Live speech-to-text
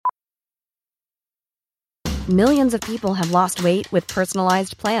Millions of people have lost weight with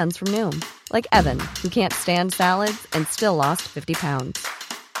personalized plans from Noom. Like Evan, who can't stand salads and still lost 50 pounds.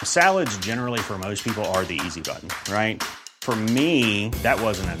 Salads generally for most people are the easy button, right? For me, that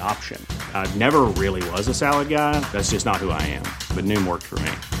wasn't an option. I never really was a salad guy. That's just not who I am. But Noom worked for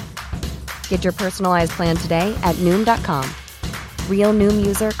me. Get your personalized plan today at Noom.com. Real Noom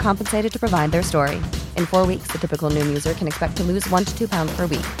user compensated to provide their story. In 4 weeks, the typical Noom user can expect to lose 1 to 2 pounds per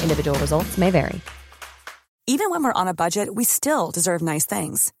week. Individual results may vary. Even when we're on a budget, we still deserve nice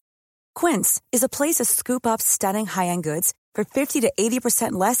things. Quince is a place to scoop up stunning high-end goods for 50 to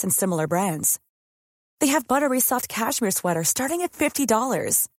 80% less than similar brands. They have buttery soft cashmere sweaters starting at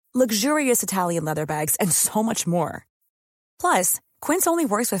 $50, luxurious Italian leather bags, and so much more. Plus, Quince only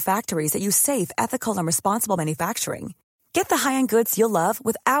works with factories that use safe, ethical, and responsible manufacturing. Get the high-end goods you'll love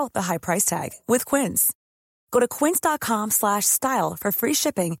without the high price tag with Quince. Go to quince.com/style for free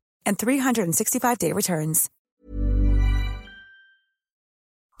shipping and 365-day returns.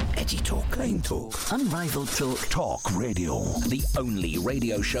 Edgy talk, plain talk, unrivaled talk. Talk radio. The only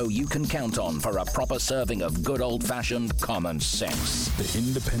radio show you can count on for a proper serving of good old-fashioned common sense. The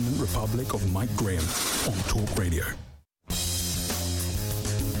Independent Republic of Mike Graham on Talk Radio.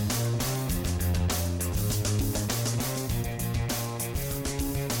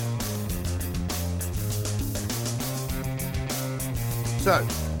 So,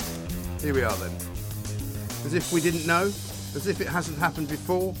 here we are then. As if we didn't know, as if it hasn't happened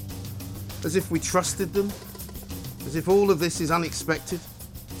before, as if we trusted them, as if all of this is unexpected.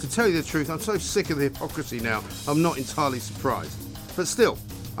 To tell you the truth, I'm so sick of the hypocrisy now, I'm not entirely surprised. But still,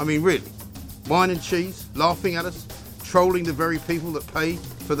 I mean really, wine and cheese, laughing at us, trolling the very people that paid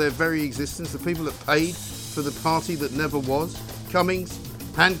for their very existence, the people that paid for the party that never was. Cummings,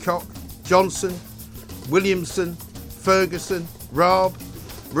 Hancock, Johnson, Williamson, Ferguson, Raab,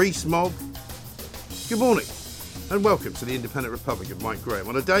 Rees-Mogg. Good morning and welcome to the Independent Republic of Mike Graham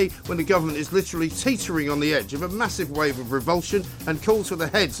on a day when the government is literally teetering on the edge of a massive wave of revulsion and calls for the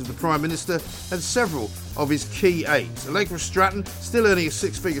heads of the Prime Minister and several of his key aides. Allegra Stratton, still earning a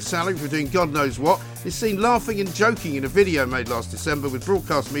six-figure salary for doing God knows what, is seen laughing and joking in a video made last December with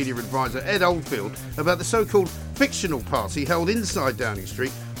broadcast media advisor Ed Oldfield about the so-called fictional party held inside Downing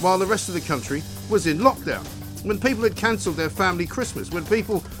Street while the rest of the country was in lockdown. When people had cancelled their family Christmas, when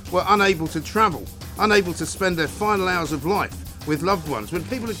people were unable to travel, unable to spend their final hours of life with loved ones, when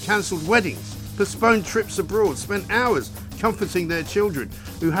people had cancelled weddings, postponed trips abroad, spent hours comforting their children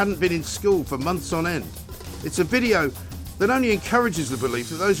who hadn't been in school for months on end. It's a video that only encourages the belief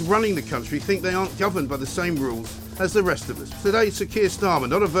that those running the country think they aren't governed by the same rules as the rest of us. Today, Sir Keir Starmer,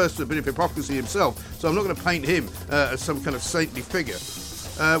 not averse to a bit of hypocrisy himself, so I'm not going to paint him as some kind of saintly figure,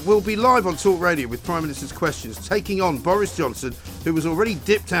 will be live on Talk Radio with Prime Minister's Questions, taking on Boris Johnson, who was already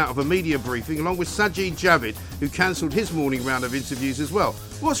dipped out of a media briefing, along with Sajid Javid, who cancelled his morning round of interviews as well.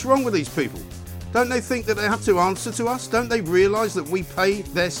 What's wrong with these people? Don't they think that they have to answer to us? Don't they realise that we pay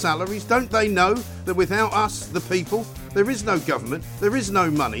their salaries? Don't they know that without us, the people, there is no government, there is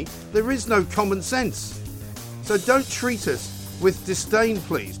no money, there is no common sense? So don't treat us with disdain,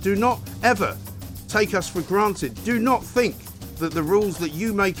 please. Do not ever take us for granted. Do not think that the rules that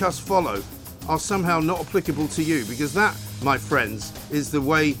you make us follow are somehow not applicable to you, because that, my friends, is the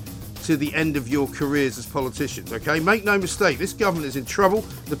way to the end of your careers as politicians, okay? Make no mistake, this government is in trouble,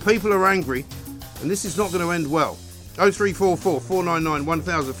 the people are angry, and this is not going to end well. 0344 499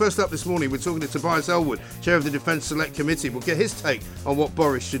 1000. First up this morning, we're talking to Tobias Elwood, Chair of the Defence Select Committee. We'll get his take on what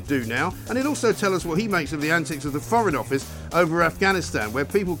Boris should do now, and he'll also tell us what he makes of the antics of the Foreign Office over Afghanistan, where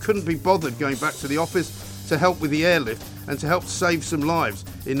people couldn't be bothered going back to the office to help with the airlift and to help save some lives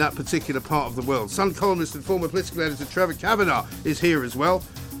in that particular part of the world. Sun columnist and former political editor Trevor Kavanagh is here as well.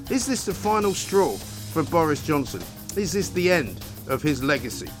 Is this the final straw for Boris Johnson? Is this the end of his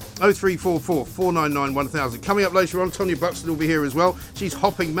legacy? 0344 499 1000. Coming up later on, Tonya Buxton will be here as well. She's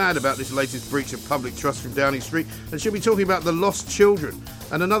hopping mad about this latest breach of public trust from Downing Street, and she'll be talking about the lost children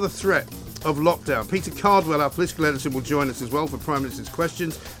and another threat of lockdown. Peter Cardwell, our political editor, will join us as well for Prime Minister's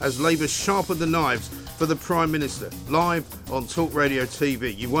Questions as Labour sharpen the knives for the Prime Minister, live on Talk Radio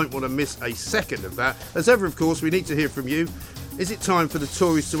TV. You won't want to miss a second of that. As ever, of course, we need to hear from you. Is it time for the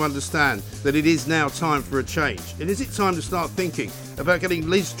Tories to understand that it is now time for a change? And is it time to start thinking about getting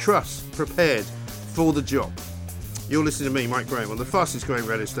Liz Truss prepared for the job? You're listening to me, Mike Graham, on the fastest growing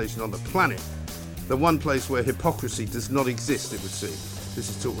radio station on the planet, the one place where hypocrisy does not exist, it would seem. This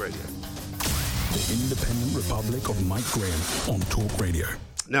is Talk Radio. The Independent Republic of Mike Graham on Talk Radio.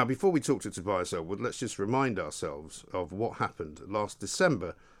 Now, before we talk to Tobias Elwood, let's just remind ourselves of what happened last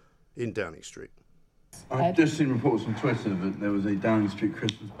December in Downing Street. I've just seen reports on Twitter that there was a Downing Street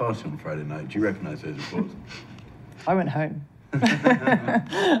Christmas party on Friday night. Do you recognise those reports? I went home.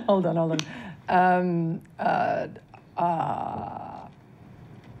 Hold on.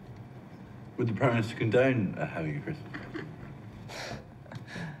 Would the Prime Minister condone having a Christmas?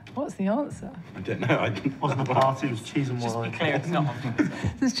 What's the answer? I don't know. It wasn't a party, it was cheese and wine. Just be clear, it's not.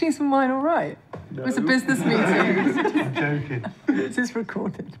 Is cheese and wine all right? No. It was a business meeting. I'm joking. This is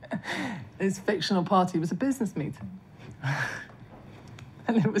recorded. This fictional party was a business meeting.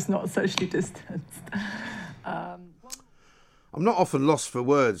 And it was not socially distanced. I'm not often lost for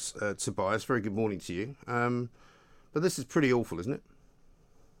words, Tobias. Very good morning to you. But this is pretty awful, isn't it?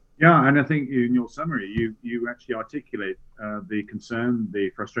 Yeah, and I think in your summary, you actually articulate the concern, the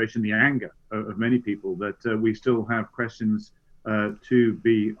frustration, the anger of many people that we still have questions to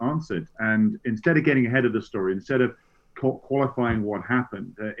be answered. And instead of getting ahead of the story, instead of qualifying what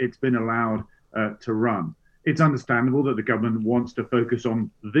happened, it's been allowed to run. It's understandable that the government wants to focus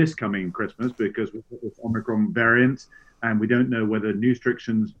on this coming Christmas because we've got this Omicron variant and we don't know whether new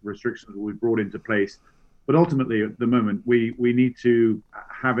restrictions will be brought into place. But ultimately, at the moment, we need to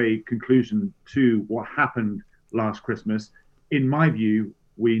have a conclusion to what happened last Christmas. In my view,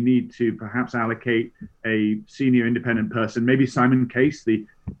 we need to perhaps allocate a senior independent person, maybe Simon Case, the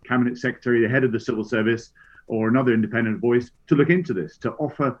Cabinet Secretary, the head of the Civil Service, or another independent voice, to look into this, to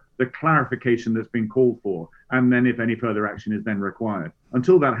offer the clarification that's been called for, and then if any further action is then required.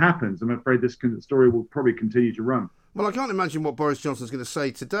 Until that happens, I'm afraid this story will probably continue to run. Well, I can't imagine what Boris Johnson's going to say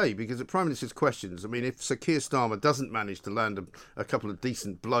today, because the Prime Minister's questions, I mean, if Sir Keir Starmer doesn't manage to land a couple of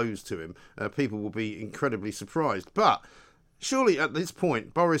decent blows to him, people will be incredibly surprised. But surely at this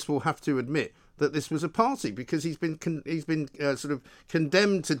point, Boris will have to admit that this was a party, because he's been sort of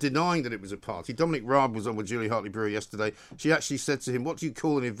condemned to denying that it was a party. Dominic Raab was on with Julie Hartley-Brewer yesterday. She actually said to him, what do you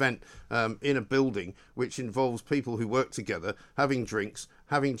call an event in a building which involves people who work together, having drinks,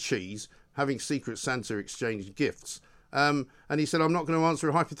 having cheese, having Secret Santa exchange gifts? And he said, I'm not going to answer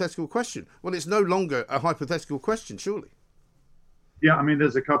a hypothetical question. Well, it's no longer a hypothetical question, surely. Yeah, I mean,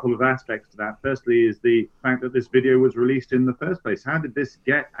 there's a couple of aspects to that. Firstly is the fact that this video was released in the first place. How did this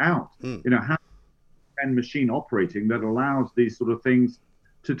get out? You know, how is a machine operating that allows these sort of things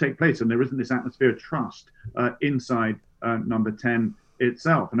to take place? And there isn't this atmosphere of trust inside Number 10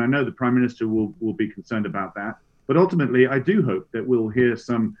 itself. And I know the Prime Minister will be concerned about that. But ultimately, I do hope that we'll hear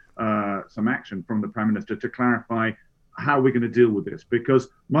some action from the Prime Minister to clarify how we're going to deal with this. Because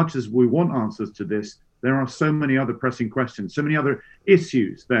much as we want answers to this, there are so many other pressing questions, so many other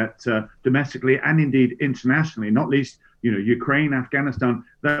issues that domestically and indeed internationally, not least, you know, Ukraine, Afghanistan,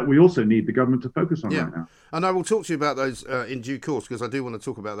 that we also need the government to focus on right now. And I will talk to you about those in due course, because I do want to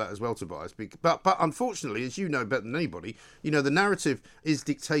talk about that as well, Tobias. But unfortunately, as you know better than anybody, you know, the narrative is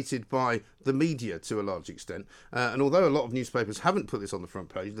dictated by the media to a large extent. And although a lot of newspapers haven't put this on the front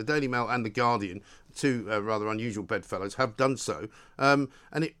page, the Daily Mail and the Guardian, two rather unusual bedfellows, have done so. And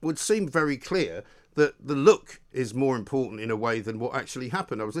it would seem very clear that the look is more important in a way than what actually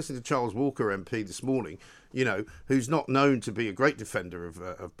happened. I was listening to Charles Walker MP this morning, you know, who's not known to be a great defender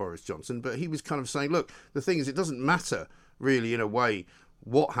of Boris Johnson, but he was kind of saying, look, the thing is, it doesn't matter really in a way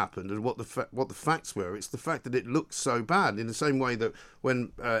what happened and what the facts were. It's the fact that it looked so bad, in the same way that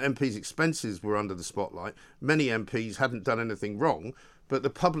when MPs' expenses were under the spotlight, many MPs hadn't done anything wrong, but the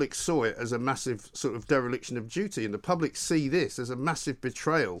public saw it as a massive sort of dereliction of duty, and the public see this as a massive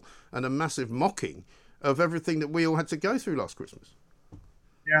betrayal and a massive mocking of everything that we all had to go through last Christmas.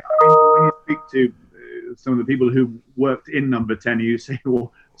 Yeah, I mean, when you speak to some of the people who worked in Number 10, you say,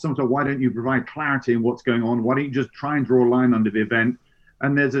 well, sometimes why don't you provide clarity in what's going on? Why don't you just try and draw a line under the event?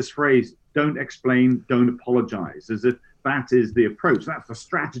 And there's this phrase, don't explain, don't apologise, as if that is the approach. That's the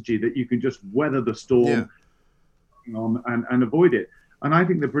strategy that you can just weather the storm and avoid it. And I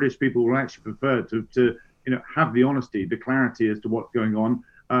think the British people will actually prefer to have the honesty, the clarity as to what's going on,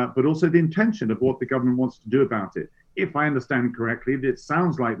 but also the intention of what the government wants to do about it. If I understand correctly, it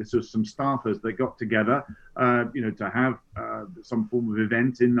sounds like this was some staffers that got together, to have some form of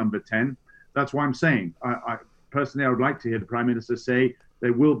event in Number 10. That's why I'm saying, I personally, I would like to hear the Prime Minister say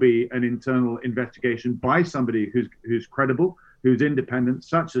there will be an internal investigation by somebody who's credible, who's independent,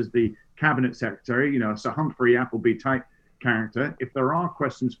 such as the Cabinet Secretary, Sir Humphrey Appleby type character. If there are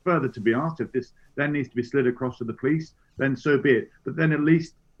questions further to be asked, if this then needs to be slid across to the police, then so be it. But then at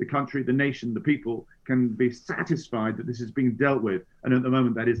least the country, the nation, the people can be satisfied that this is being dealt with. And at the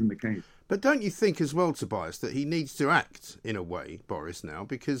moment, that isn't the case. But don't you think as well, Tobias, that he needs to act in a way, Boris, now?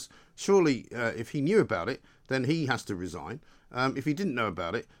 Because surely if he knew about it, then he has to resign. If he didn't know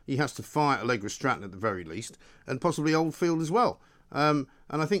about it, he has to fire Allegra Stratton at the very least, and possibly Oldfield as well. And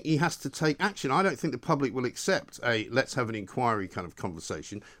I think he has to take action. I don't think the public will accept a let's have an inquiry kind of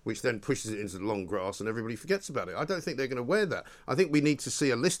conversation, which then pushes it into the long grass and everybody forgets about it. I don't think they're going to wear that. I think we need to see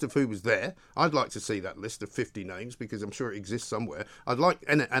a list of who was there. I'd like to see that list of 50 names because I'm sure it exists somewhere. I'd like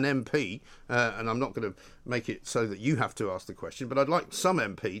an MP, and I'm not going to make it so that you have to ask the question, but I'd like some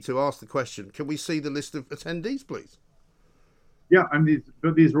MP to ask the question, can we see the list of attendees, please? Yeah, and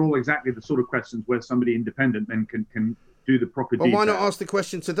these are all exactly the sort of questions where somebody independent then can do the proper detail. Well, why not ask the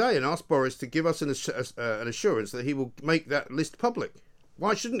question today and ask Boris to give us an assurance that he will make that list public?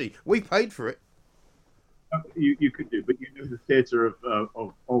 Why shouldn't he? We paid for it. You could do, but the theatre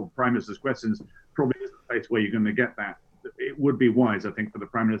of Prime Minister's questions probably is the place where you're going to get that. It would be wise, I think, for the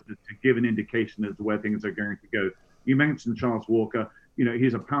Prime Minister to give an indication as to where things are going to go. You mentioned Charles Walker.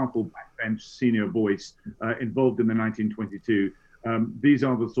 He's a powerful backbench senior voice involved in the 1922. These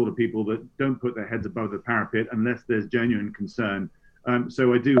are the sort of people that don't put their heads above the parapet unless there's genuine concern.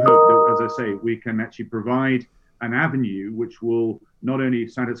 So I do hope that, as I say, we can actually provide an avenue which will not only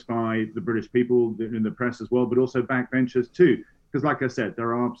satisfy the British people in the press as well, but also backbenchers too. Because like I said,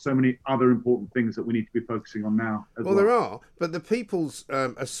 there are so many other important things that we need to be focusing on now as well. Well, there are, but the people's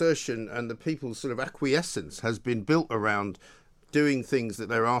assertion and the people's sort of acquiescence has been built around doing things that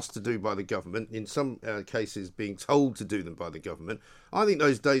they're asked to do by the government, in some cases being told to do them by the government. I think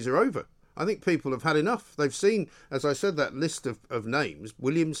those days are over. I think people have had enough. They've seen, as I said, that list of names,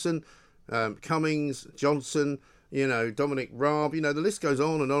 Williamson, Cummings, Johnson, Dominic Raab, the list goes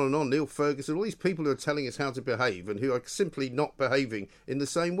on and on and on, Neil Ferguson, all these people who are telling us how to behave and who are simply not behaving in the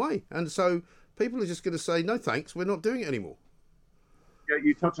same way. And so people are just going to say, no thanks, we're not doing it anymore.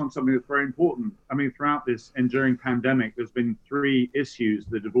 You touch on something that's very important. I mean, throughout this enduring pandemic, there's been three issues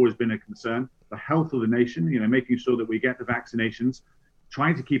that have always been a concern. The health of the nation, making sure that we get the vaccinations,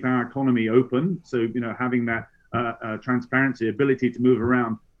 trying to keep our economy open. So, having that transparency, ability to move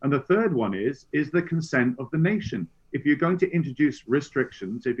around. And the third one is the consent of the nation. If you're going to introduce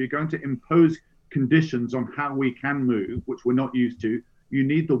restrictions, if you're going to impose conditions on how we can move, which we're not used to, you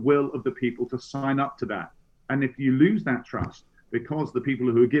need the will of the people to sign up to that. And if you lose that trust, because the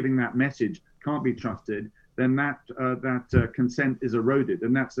people who are giving that message can't be trusted, then that consent is eroded,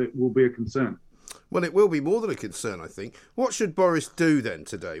 and it will be a concern. Well, it will be more than a concern, I think. What should Boris do then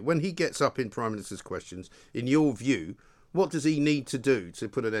today? When he gets up in Prime Minister's questions, in your view, what does he need to do to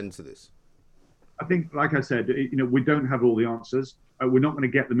put an end to this? I think, like I said, we don't have all the answers. We're not going to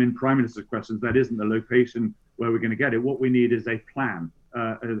get them in Prime Minister's questions. That isn't the location where we're going to get it. What we need is a plan,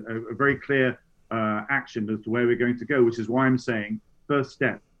 a very clear action as to where we're going to go, which is why I'm saying first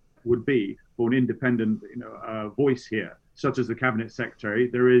step would be for an independent voice here, such as the Cabinet Secretary.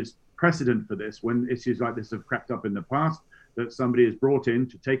 There is precedent for this when issues like this have crept up in the past, that somebody is brought in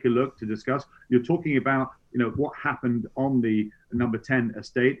to take a look, to discuss. You're talking about what happened on the number 10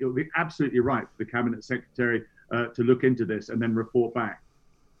 estate. It would be absolutely right for the Cabinet Secretary to look into this and then report back.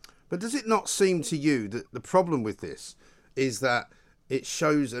 But does it not seem to you that the problem with this is that it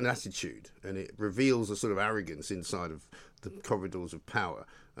shows an attitude and it reveals a sort of arrogance inside of the corridors of power,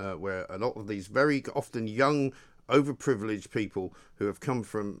 where a lot of these very often young, overprivileged people who have come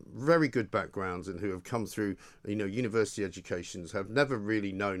from very good backgrounds and who have come through, university educations, have never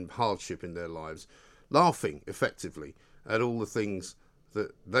really known hardship in their lives, laughing effectively at all the things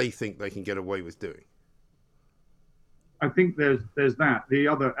that they think they can get away with doing? I think there's that. The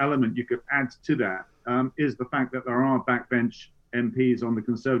other element you could add to that is the fact that there are backbench MPs on the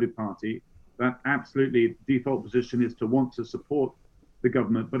Conservative Party that absolutely default position is to want to support the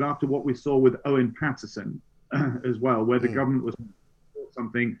government. But after what we saw with Owen Paterson as well, where the government was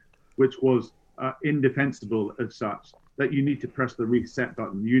something which was indefensible as such, that you need to press the reset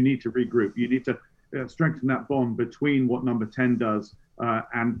button, you need to regroup, you need to strengthen that bond between what number 10 does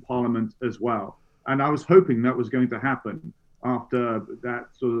and Parliament as well. And I was hoping that was going to happen after that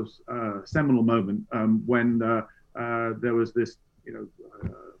sort of seminal moment when there was this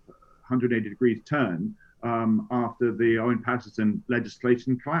 180 degrees turn after the Owen Paterson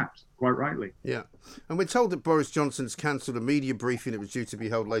legislation collapsed, quite rightly. Yeah. And we're told that Boris Johnson's cancelled a media briefing that was due to be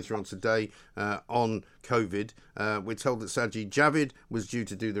held later on today on COVID. We're told that Sajid Javid was due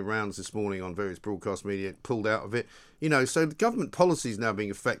to do the rounds this morning on various broadcast media, pulled out of it. So the government policy is now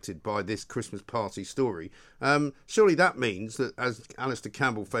being affected by this Christmas party story. Surely that means that, as Alistair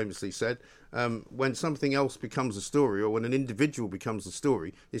Campbell famously said, when something else becomes a story or when an individual becomes a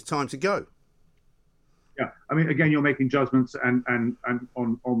story, it's time to go. Yeah, I mean, again, you're making judgments and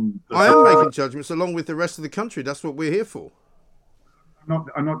on. I am making judgments along with the rest of the country. That's what we're here for.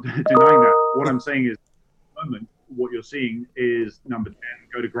 I'm not denying that. What I'm saying is, at the moment, what you're seeing is number 10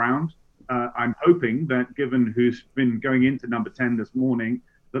 go to ground. I'm hoping that given who's been going into number 10 this morning,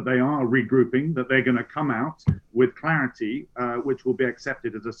 that they are regrouping, that they're going to come out with clarity, which will be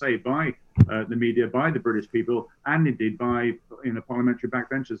accepted, as I say, by the media, by the British people, and indeed by parliamentary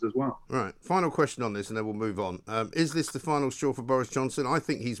backbenchers as well. Right. Final question on this, and then we'll move on. Is this the final straw for Boris Johnson? I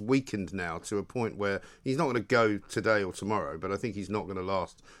think he's weakened now to a point where he's not going to go today or tomorrow, but I think he's not going to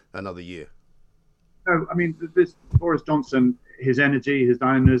last another year. No, I mean, this Boris Johnson, his energy, his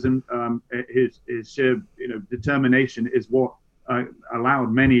dynamism, his sheer determination is what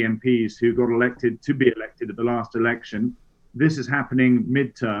allowed many MPs who got elected to be elected at the last election. This is happening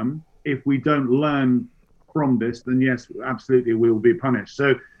midterm. If we don't learn from this, then yes, absolutely, we will be punished.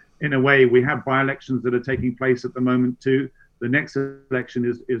 So in a way, we have by-elections that are taking place at the moment too. The next election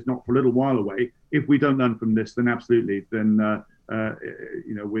is not for a little while away. If we don't learn from this, then absolutely, then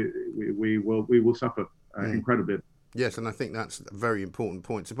we will suffer incredibly. Yes, and I think that's a very important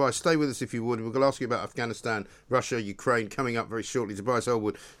point. Tobias, stay with us if you would. We're going to ask you about Afghanistan, Russia, Ukraine, coming up very shortly. Tobias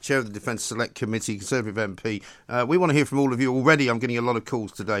Elwood, Chair of the Defence Select Committee, Conservative MP. We want to hear from all of you. Already I'm getting a lot of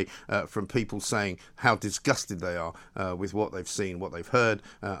calls today from people saying how disgusted they are with what they've seen, what they've heard,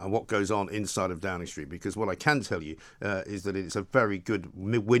 and what goes on inside of Downing Street. Because what I can tell you is that it's a very good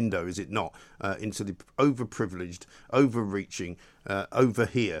window, is it not, into the overprivileged, overreaching, over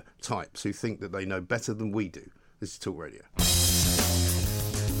here types who think that they know better than we do. This is Talk Radio.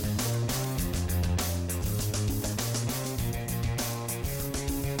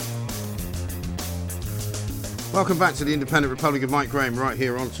 Welcome back to the Independent Republic of Mike Graham right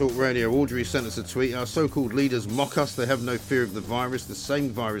here on Talk Radio. Audrey sent us a tweet. Our so-called leaders mock us. They have no fear of the virus, the same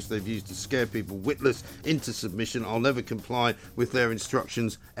virus they've used to scare people witless into submission. I'll never comply with their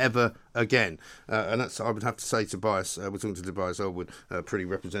instructions ever again. And that's, I would have to say, Tobias, we're talking to Tobias Elwood, pretty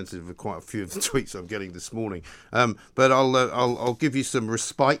representative of quite a few of the tweets I'm getting this morning. But I'll give you some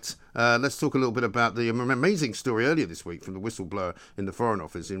respite. Let's talk a little bit about the amazing story earlier this week from the whistleblower in the Foreign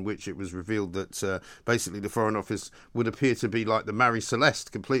Office, in which it was revealed that basically the Foreign Office would appear to be like the Marie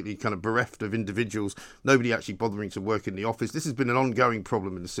Celeste, completely kind of bereft of individuals, nobody actually bothering to work in the office. This has been an ongoing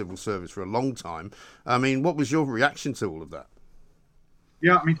problem in the civil service for a long time. I mean, what was your reaction to all of that?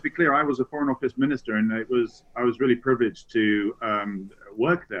 Yeah, I mean, to be clear, I was a Foreign Office minister, and I was really privileged to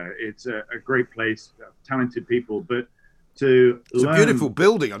work there. It's a great place, talented people, but it's a beautiful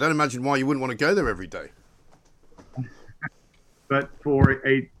building. I don't imagine why you wouldn't want to go there every day. But for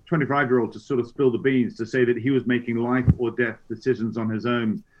a 25-year-old to sort of spill the beans, to say that he was making life or death decisions on his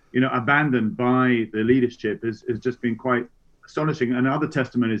own, abandoned by the leadership, has just been quite astonishing. And other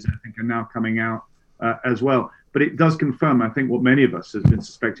testimonies, I think, are now coming out as well. But it does confirm, I think, what many of us have been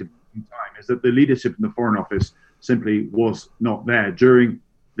suspected in time, is that the leadership in the Foreign Office simply was not there during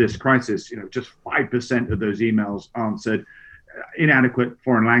this crisis. Just 5% of those emails answered. Inadequate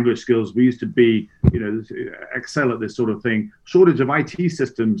foreign language skills. We used to be, excel at this sort of thing. Shortage of IT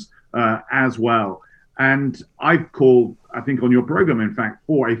systems as well. And I've called, I think on your program, in fact,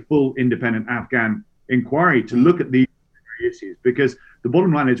 for a full independent Afghan inquiry to look at these issues, because the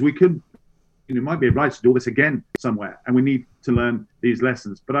bottom line is we could, might be obliged to do this again somewhere, and we need to learn these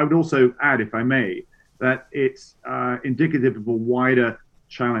lessons. But I would also add, if I may, that it's indicative of a wider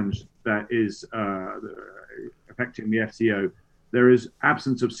challenge that is affecting the FCO. There is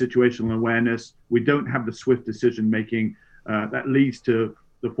absence of situational awareness. We don't have the swift decision making that leads to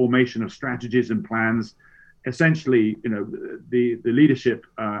the formation of strategies and plans. Essentially, the leadership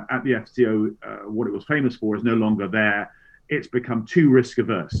at the FCO, what it was famous for, is no longer there. It's become too risk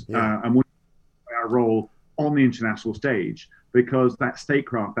averse, and we our role on the international stage, because that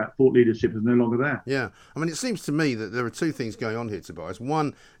statecraft, that thought leadership is no longer there. Yeah. I mean, it seems to me that there are two things going on here, Tobias.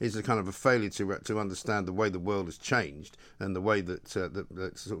 One is a kind of a failure to understand the way the world has changed and the way that sort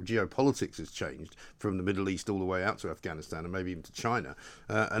of geopolitics has changed from the Middle East all the way out to Afghanistan and maybe even to China.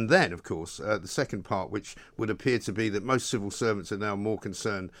 And then, of course, the second part, which would appear to be that most civil servants are now more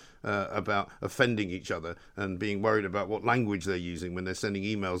concerned about offending each other and being worried about what language they're using when they're sending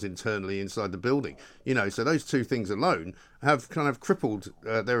emails internally inside the building. So those two things alone have kind of crippled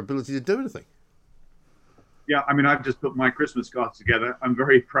their ability to do anything. Yeah, I mean, I've just put my Christmas cards together. I'm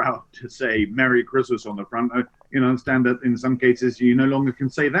very proud to say Merry Christmas on the front. I understand that in some cases you no longer can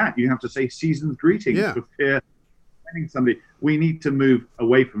say that. You have to say season's greetings for fear of offending somebody. We need to move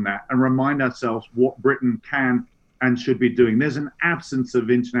away from that and remind ourselves what Britain can and should be doing. There's an absence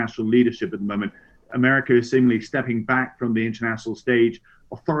of international leadership at the moment. America is seemingly stepping back from the international stage.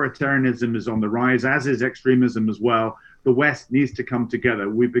 Authoritarianism is on the rise, as is extremism as well. The West needs to come together.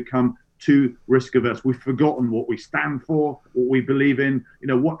 We've become too risk averse. We've forgotten what we stand for, what we believe in,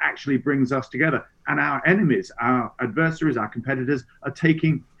 what actually brings us together. And our enemies, our adversaries, our competitors are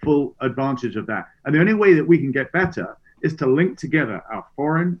taking full advantage of that. And the only way that we can get better is to link together our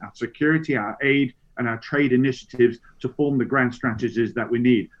foreign, our security, our aid, and our trade initiatives to form the grand strategies that we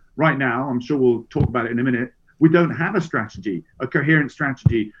need. Right now, I'm sure we'll talk about it in a minute, we don't have a strategy, a coherent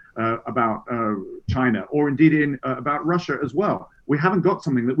strategy about China, or indeed about Russia as well. We haven't got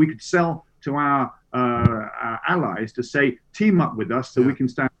something that we could sell to our allies to say, team up with us so we can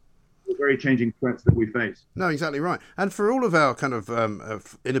stand the very changing threats that we face. No, exactly right. And for all of our kind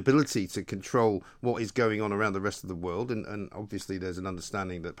of inability to control what is going on around the rest of the world, and obviously there's an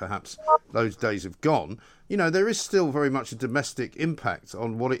understanding that perhaps those days have gone, there is still very much a domestic impact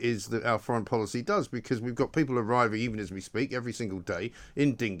on what it is that our foreign policy does, because we've got people arriving, even as we speak, every single day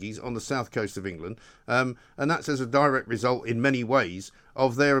in dinghies on the south coast of England. And that's as a direct result in many ways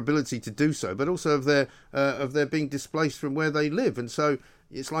of their ability to do so, but also of their being displaced from where they live. And so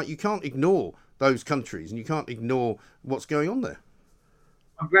it's like you can't ignore those countries and you can't ignore what's going on there.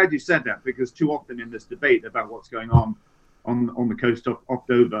 I'm glad you said that, because too often in this debate about what's going on the coast of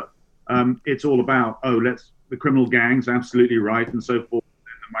Dover, it's all about, the criminal gangs, absolutely right, and so forth,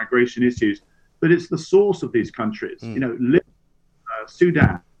 and the migration issues. But it's the source of these countries. Libya,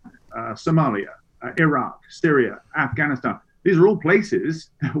 Sudan, Somalia, Iraq, Syria, Afghanistan. These are all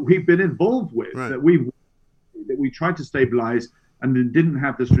places we've been involved with, right, that we tried to stabilize and then didn't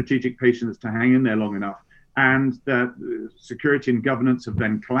have the strategic patience to hang in there long enough. And that security and governance have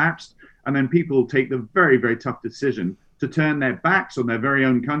then collapsed. And then people take the very, very tough decision to turn their backs on their very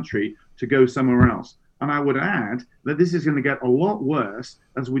own country to go somewhere else. And I would add that this is going to get a lot worse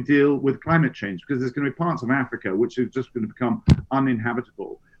as we deal with climate change, because there's going to be parts of Africa which are just going to become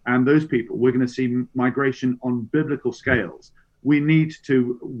uninhabitable. And those people, we're going to see migration on biblical scales. We need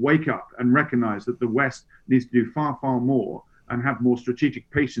to wake up and recognize that the West needs to do far, far more and have more strategic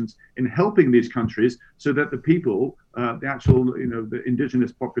patience in helping these countries so that the people, the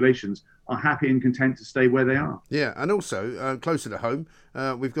indigenous populations, are happy and content to stay where they are. Yeah, and also, closer to home,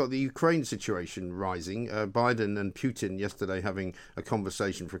 we've got the Ukraine situation rising. Biden and Putin yesterday having a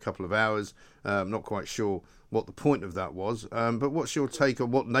conversation for a couple of hours. Not quite sure what the point of that was. But what's your take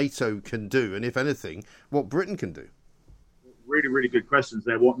on what NATO can do, and if anything, what Britain can do? Really, really good questions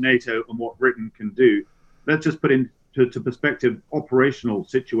there, what NATO and what Britain can do. Let's just put into perspective operational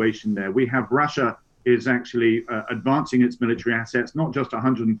situation there. We have Russia is actually advancing its military assets, not just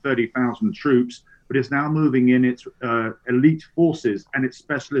 130,000 troops, but it's now moving in its elite forces and its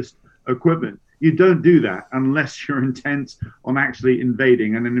specialist equipment. You don't do that unless you're intent on actually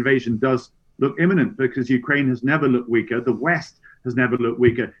invading, and an invasion does look imminent because Ukraine has never looked weaker. The West has never looked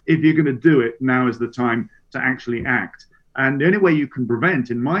weaker. If you're going to do it, now is the time to actually act. And the only way you can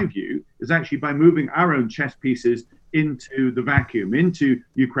prevent, in my view, is actually by moving our own chess pieces into the vacuum, into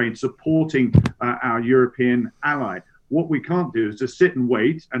Ukraine, supporting our European ally. What we can't do is just sit and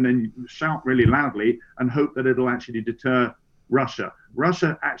wait and then shout really loudly and hope that it'll actually deter Russia.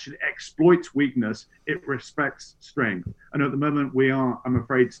 Russia actually exploits weakness. It respects strength. And at the moment, we are, I'm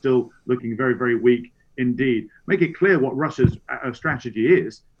afraid, still looking very, very weak indeed. Make it clear what Russia's strategy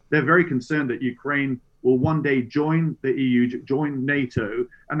is. They're very concerned that Ukraine will one day join the EU, join NATO,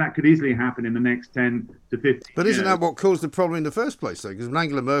 and that could easily happen in the next 10 to 15 But isn't that what caused the problem in the first place, though? Because when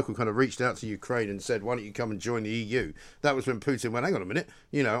Angela Merkel kind of reached out to Ukraine and said, why don't you come and join the EU? That was when Putin went, hang on a minute,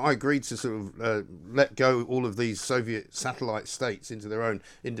 I agreed to sort of let go all of these Soviet satellite states into their own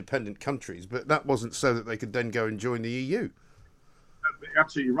independent countries, but that wasn't so that they could then go and join the EU.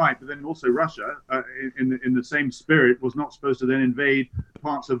 Absolutely right, but then also Russia, in the same spirit, was not supposed to then invade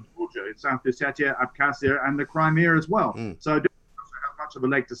parts of Georgia, South Ossetia, Abkhazia, and the Crimea as well. So I don't have much of a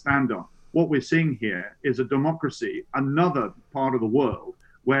leg to stand on. What we're seeing here is a democracy, another part of the world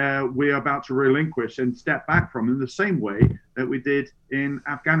where we're about to relinquish and step back from in the same way that we did in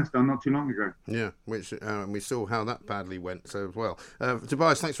Afghanistan not too long ago. Yeah, which we saw how that badly went so as well.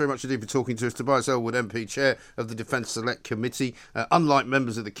 Tobias, thanks very much indeed for talking to us. Tobias Ellwood, MP, Chair of the Defence Select Committee. Unlike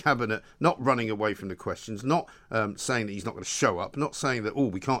members of the Cabinet, not running away from the questions, not saying that he's not going to show up, not saying that,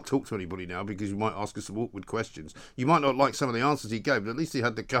 we can't talk to anybody now because you might ask us some awkward questions. You might not like some of the answers he gave, but at least he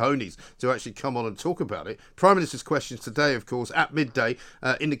had the cojones to actually come on and talk about it. Prime Minister's questions today, of course, at midday,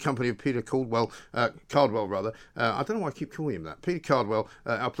 in the company of Peter Cardwell. I don't know why I keep calling him that. Peter Cardwell,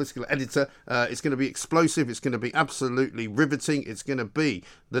 our political editor. It's going to be explosive. It's going to be absolutely riveting. It's going to be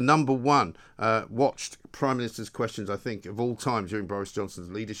the number one watched Prime Minister's questions, I think, of all time during Boris Johnson's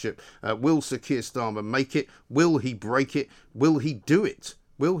leadership. Will Sir Keir Starmer make it? Will he break it? Will he do it?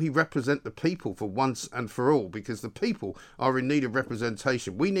 Will he represent the people for once and for all? Because the people are in need of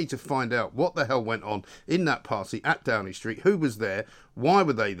representation. We need to find out what the hell went on in that party at Downing Street, who was there, why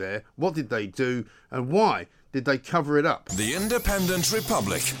were they there, what did they do, and why did they cover it up? The Independent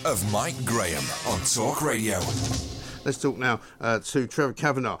Republic of Mike Graham on Talk Radio. Let's talk now to Trevor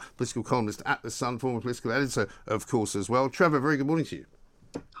Kavanagh, political columnist at The Sun, former political editor, of course, as well. Trevor, very good morning to you.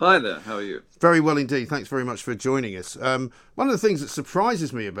 Hi there, how are you? Very well indeed. Thanks very much for joining us. One of the things that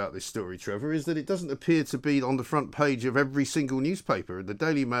surprises me about this story, Trevor, is that it doesn't appear to be on the front page of every single newspaper. The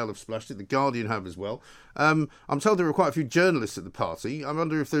Daily Mail have splashed it, The Guardian have as well. I'm told there were quite a few journalists at the party. I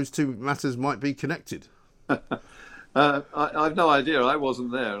wonder if those two matters might be connected. I've no idea. I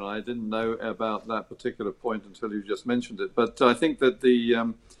wasn't there, and I didn't know about that particular point until you just mentioned it. But I think that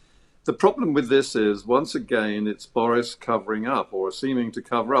the problem with this is, once again, it's Boris covering up, or seeming to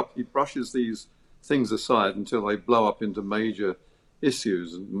cover up. He brushes these things aside until they blow up into major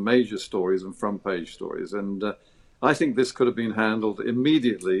issues and major stories and front-page stories. And I think this could have been handled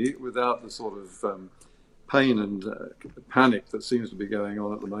immediately without the sort of pain and panic that seems to be going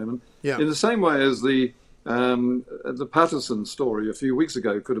on at the moment. Yeah. In the same way as the Patterson story a few weeks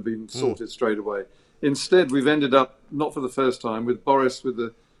ago could have been sorted straight away. Instead, we've ended up, not for the first time, with Boris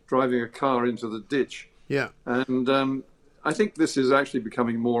driving a car into the ditch. Yeah. And I think this is actually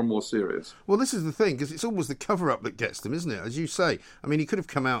becoming more and more serious. Well, this is the thing, because it's always the cover-up that gets them, isn't it? As you say, I mean, he could have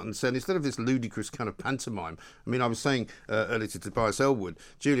come out and said, instead of this ludicrous kind of pantomime, I mean, I was saying earlier to Tobias Elwood,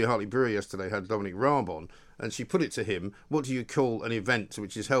 Julia Hartley-Brewer yesterday had Dominic Raab on, and she put it to him, what do you call an event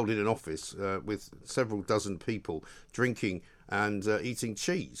which is held in an office with several dozen people drinking and eating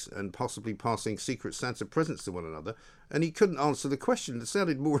cheese and possibly passing Secret Santa presents to one another? And he couldn't answer the question. It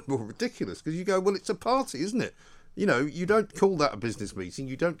sounded more and more ridiculous, because you go, well, it's a party, isn't it? You know, you don't call that a business meeting.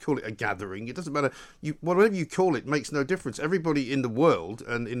 You don't call it a gathering. It doesn't matter. Whatever you call it makes no difference. Everybody in the world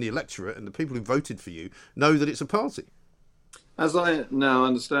and in the electorate and the people who voted for you know that it's a party. As I now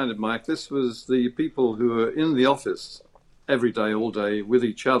understand it, Mike, this was the people who were in the office every day, all day, with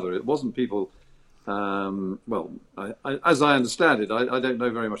each other. It wasn't people, as I understand it, I don't know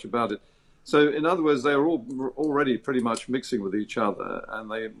very much about it. So, in other words, they were all already pretty much mixing with each other,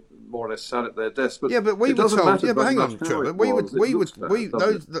 and they more or less sat at their desks. But yeah, but we were told. Yeah, but hang on, Trevor.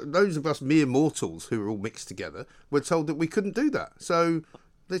 Those of us mere mortals who were all mixed together were told that we couldn't do that. So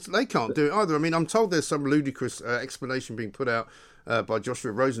they can't do it either. I mean, I'm told there's some ludicrous explanation being put out by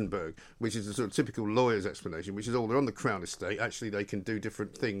Joshua Rosenberg, which is a sort of typical lawyer's explanation, which is, they're on the Crown Estate. Actually, they can do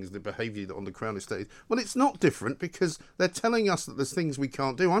different things, the behaviour on the Crown Estate. Well, it's not different, because they're telling us that there's things we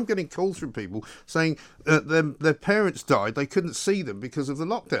can't do. I'm getting calls from people saying their parents died, they couldn't see them because of the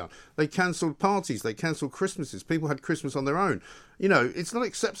lockdown. They cancelled parties, they cancelled Christmases. People had Christmas on their own. You know, it's not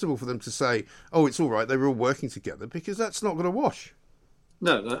acceptable for them to say, oh, it's all right, they were all working together, because that's not going to wash.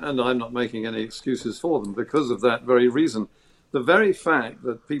 No, and I'm not making any excuses for them because of that very reason. The very fact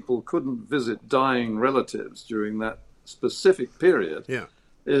that people couldn't visit dying relatives during that specific period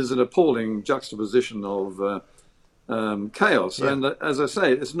is an appalling juxtaposition of chaos. Yeah. And as I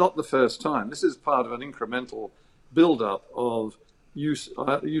say, it's not the first time. This is part of an incremental build-up of you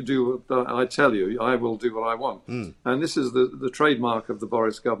do what I tell you, I will do what I want. And this is the trademark of the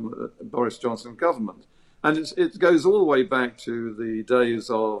Boris Johnson government. And it goes all the way back to the days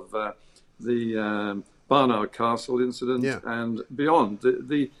of the Barnard Castle incident and beyond.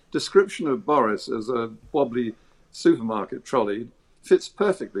 The description of Boris as a wobbly supermarket trolley fits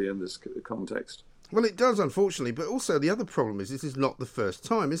perfectly in this context. Well, it does, unfortunately, but also the other problem is this is not the first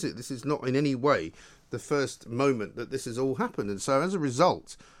time, is it? This is not in any way the first moment that this has all happened. And so as a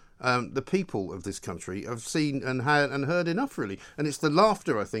result, the people of this country have seen and heard enough, really. And it's the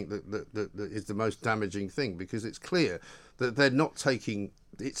laughter, I think, that is the most damaging thing, because it's clear that they're not taking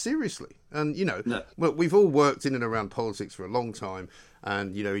it seriously. And, you know, well, we've all worked in and around politics for a long time.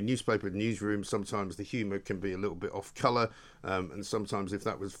 And, you know, in newspaper newsrooms, sometimes the humour can be a little bit off colour. And sometimes if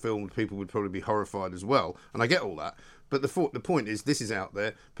that was filmed, people would probably be horrified as well. And I get all that. But the point is, this is out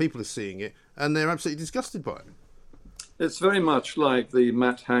there. People are seeing it and they're absolutely disgusted by it. It's very much like the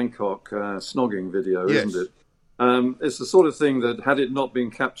Matt Hancock snogging video, isn't it? It's the sort of thing that, had it not been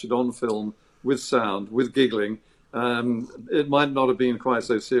captured on film with sound, with giggling, it might not have been quite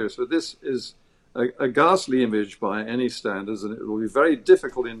so serious. But this is a ghastly image by any standards, and it will be very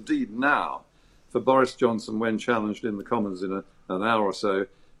difficult indeed now for Boris Johnson, when challenged in the Commons in an hour or so,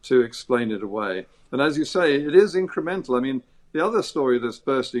 to explain it away. And as you say, it is incremental. I mean, the other story that's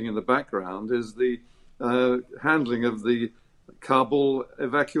bursting in the background is the handling of the Kabul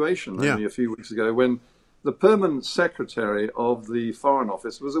evacuation only a few weeks ago, when the permanent secretary of the Foreign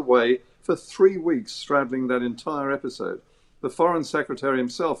Office was away for 3 weeks, straddling that entire episode. The Foreign Secretary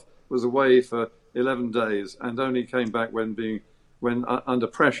himself was away for 11 days and only came back when under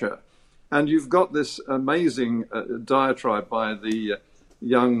pressure. And you've got this amazing diatribe by the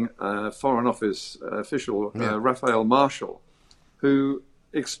young Foreign Office official, Raphael Marshall, who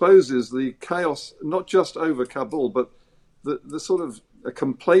exposes the chaos, not just over Kabul, but the sort of a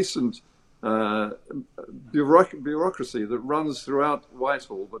complacent bureaucracy that runs throughout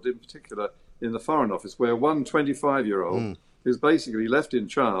Whitehall, but in particular in the Foreign Office, where one 25-year-old is basically left in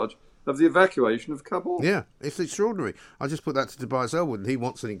charge of the evacuation of Kabul. Yeah, it's extraordinary. I just put that to Tobias Elwood, and he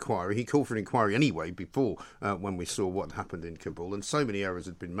wants an inquiry. He called for an inquiry anyway before when we saw what happened in Kabul, and so many errors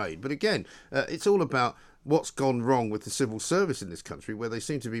had been made. But again, it's all about what's gone wrong with the civil service in this country, where they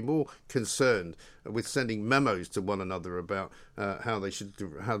seem to be more concerned with sending memos to one another about how they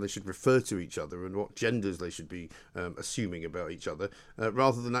should refer to each other and what genders they should be assuming about each other,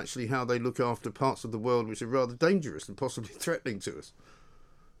 rather than actually how they look after parts of the world which are rather dangerous and possibly threatening to us.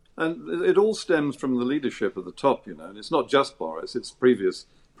 And it all stems from the leadership at the top, you know, and it's not just Boris, it's previous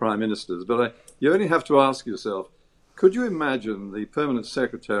prime ministers. But you only have to ask yourself, could you imagine the permanent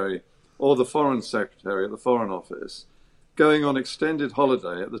secretary or the foreign secretary at the Foreign Office going on extended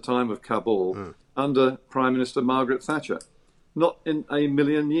holiday at the time of Kabul under Prime Minister Margaret Thatcher? Not in a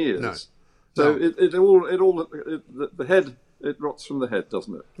million years. No. So the head, it rots from the head,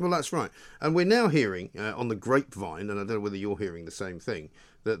 doesn't it? Well, that's right. And we're now hearing on the grapevine, and I don't know whether you're hearing the same thing,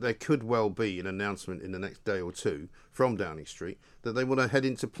 that there could well be an announcement in the next day or two from Downing Street that they want to head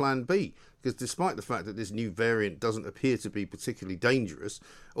into Plan B. Because despite the fact that this new variant doesn't appear to be particularly dangerous,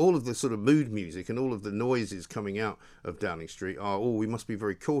 all of the sort of mood music and all of the noises coming out of Downing Street are, we must be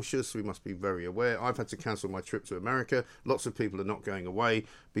very cautious, we must be very aware. I've had to cancel my trip to America. Lots of people are not going away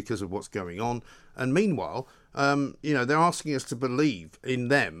because of what's going on. And meanwhile, they're asking us to believe in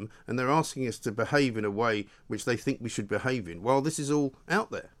them, and they're asking us to behave in a way which they think we should behave in, while this is all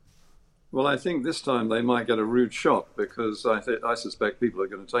out there. Well, I think this time they might get a rude shock, because I suspect people are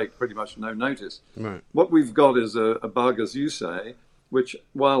going to take pretty much no notice. Right. What we've got is a bug, as you say, which,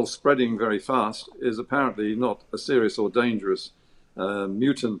 while spreading very fast, is apparently not a serious or dangerous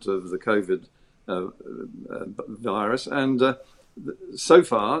mutant of the COVID virus. And so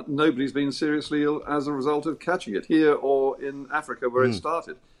far, nobody's been seriously ill as a result of catching it, here or in Africa where it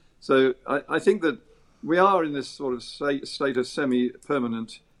started. So I think that we are in this sort of state of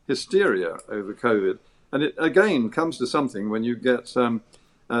semi-permanent hysteria over COVID. And it again comes to something when you get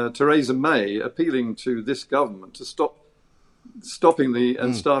Theresa May appealing to this government to stopping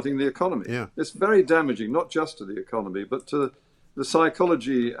and starting the economy. Yeah. It's very damaging, not just to the economy, but to the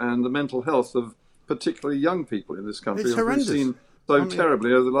psychology and the mental health of particularly young people in this country. It's horrendous. We've seen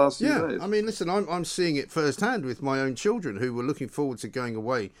terribly over the last few days. I mean, listen, I'm seeing it firsthand with my own children, who were looking forward to going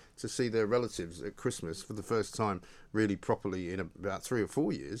away to see their relatives at Christmas for the first time really properly in about 3 or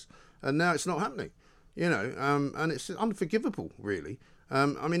 4 years, and now it's not happening, and it's unforgivable, really.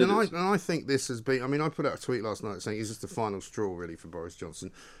 I think this has been, I put out a tweet last night saying, is this the final straw really for Boris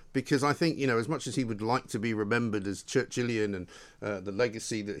Johnson? Because I think, as much as he would like to be remembered as Churchillian and the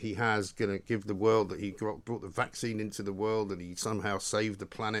legacy that he has going to give the world, that he brought the vaccine into the world and he somehow saved the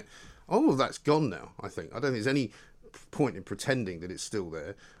planet, all of that's gone now, I think. I don't think there's any point in pretending that it's still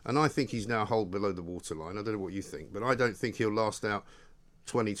there. And I think he's now holed below the waterline. I don't know what you think, but I don't think he'll last out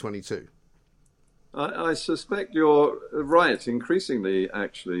 2022. I suspect you're right, increasingly,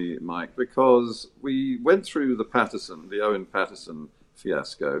 actually, Mike, because we went through the Owen Paterson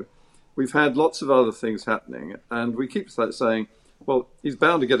fiasco. We've had lots of other things happening, and we keep saying, well, he's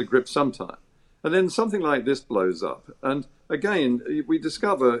bound to get a grip sometime. And then something like this blows up. And again, we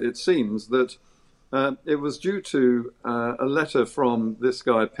discover, it seems, that it was due to a letter from this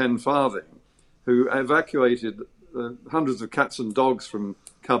guy, Penn Farthing, who evacuated hundreds of cats and dogs from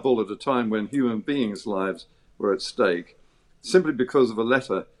Kabul at a time when human beings' lives were at stake, simply because of a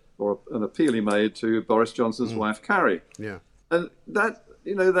letter or an appeal he made to Boris Johnson's wife, Carrie. Yeah. And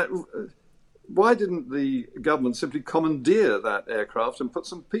why didn't the government simply commandeer that aircraft and put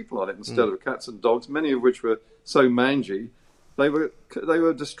some people on it instead of cats and dogs, many of which were so mangy, they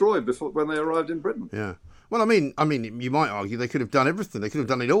were destroyed when they arrived in Britain? Yeah. Well, I mean, you might argue they could have done everything. They could have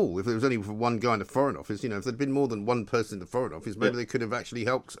done it all if there was only for one guy in the Foreign Office. If there'd been more than one person in the Foreign Office, maybe they could have actually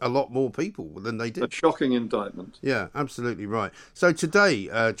helped a lot more people than they did. A shocking indictment. Yeah, absolutely right. So today,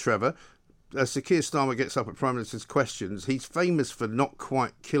 Trevor, Sir Keir Starmer gets up at Prime Minister's questions. He's famous for not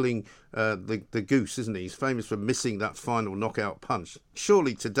quite killing the goose, isn't he? He's famous for missing that final knockout punch.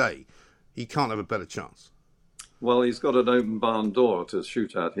 Surely today, he can't have a better chance. Well, he's got an open barn door to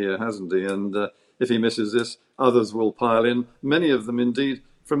shoot at here, hasn't he? And if he misses this, others will pile in, many of them indeed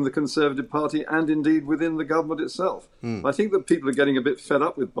from the Conservative Party and indeed within the government itself. I think that people are getting a bit fed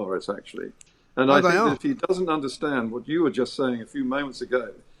up with Boris, actually. And I think that if he doesn't understand what you were just saying a few moments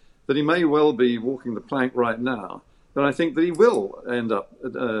ago, that he may well be walking the plank right now, then I think that he will end up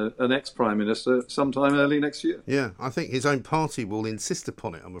an ex-Prime Minister sometime early next year. Yeah, I think his own party will insist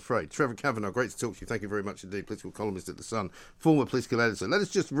upon it, I'm afraid. Trevor Kavanagh, great to talk to you. Thank you very much indeed. Political columnist at The Sun, former political editor. Let us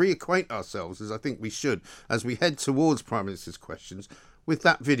just reacquaint ourselves, as I think we should, as we head towards Prime Minister's questions, with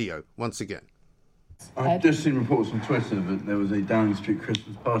that video once again. I've just seen reports on Twitter that there was a Downing Street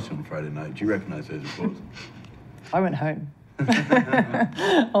Christmas party on Friday night. Do you recognise those reports? I went home.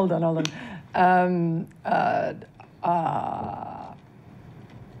 Hold on.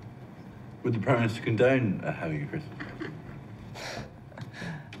 Would the Prime Minister condone having a Christmas party?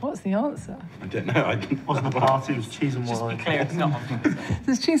 What's the answer? I don't know. Wasn't a party, it was cheese and wine. Just be clear, it's not.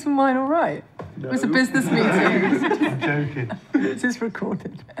 Is cheese and wine all right? No. It was a business meeting. I'm joking. It is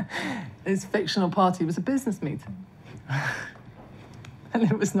recorded. This fictional party was a business meeting. And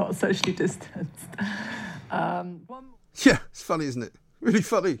it was not socially distanced. Yeah, it's funny, isn't it? Really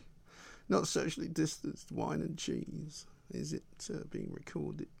funny. Not socially distanced wine and cheese. Is it being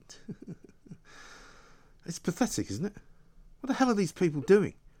recorded? It's pathetic, isn't it? What the hell are these people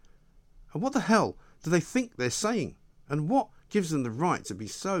doing? And what the hell do they think they're saying? And what gives them the right to be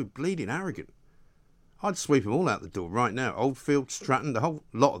so bleeding arrogant? I'd sweep them all out the door right now. Oldfield, Stratton, the whole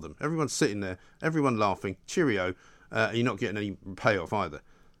lot of them. Everyone's sitting there, everyone laughing. Cheerio. You're not getting any payoff either.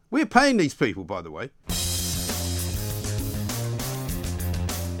 We're paying these people, by the way.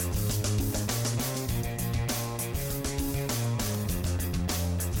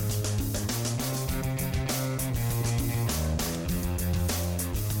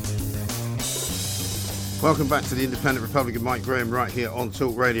 Welcome back to the Independent Republic of Mike Graham right here on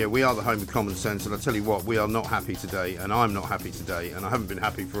Talk Radio. We are the home of common sense, and I tell you what, we are not happy today, and I'm not happy today, and I haven't been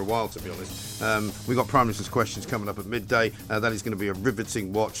happy for a while, to be honest. We've got Prime Minister's questions coming up at midday. That is going to be a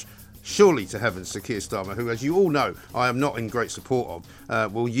riveting watch. Surely to heaven, Sir Keir Starmer, who, as you all know, I am not in great support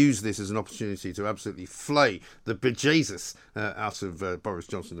of, will use this as an opportunity to absolutely flay the bejesus out of Boris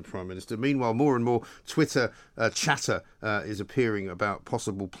Johnson, the Prime Minister. Meanwhile, more and more Twitter chatter is appearing about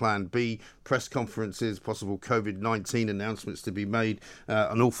possible Plan B, press conferences, possible COVID-19 announcements to be made,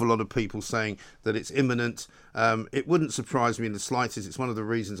 an awful lot of people saying that it's imminent. It wouldn't surprise me in the slightest. It's one of the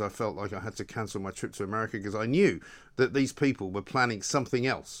reasons I felt like I had to cancel my trip to America, because I knew that these people were planning something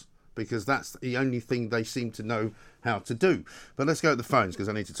else, because that's the only thing they seem to know how to do. But let's go to the phones, because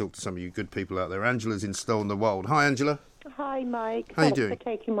I need to talk to some of you good people out there. Angela's in Stow-on-the-Wold. Hi, Angela. Hi, Mike. How you doing? Thanks for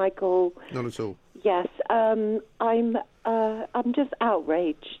taking my call. Not at all. Yes, I'm just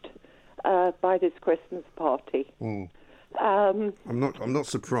outraged by this Christmas party. I'm not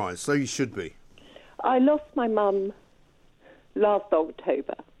surprised. So you should be. I lost my mum last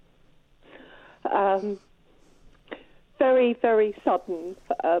October. Very, very sudden.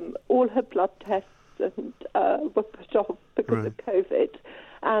 All her blood tests were put off because of COVID,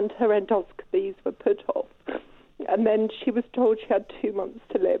 and her endoscopies were put off. And then she was told she had 2 months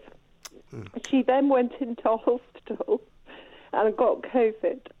to live. She then went into hospital and got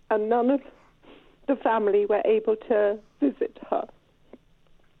COVID, and none of the family were able to visit her.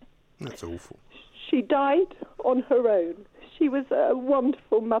 That's awful. She died on her own. She was a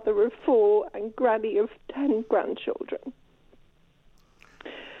wonderful mother of 4 and granny of 10 grandchildren.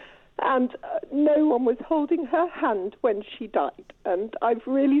 And no one was holding her hand when she died. And I've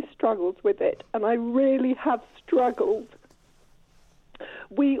really struggled with it, and I really have struggled.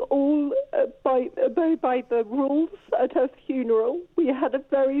 We all abode by the rules at her funeral. We had a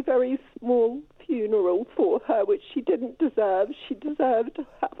very, very small funeral for her, which she didn't deserve. She deserved to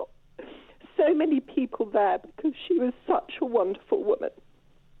have so many people there because she was such a wonderful woman.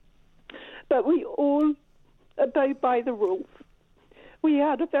 But we all abode by the rules. We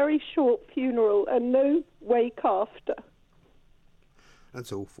had a very short funeral and no wake after.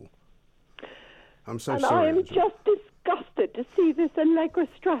 That's awful. I'm so and sorry. I am Angela. just disgusted to see this Allegra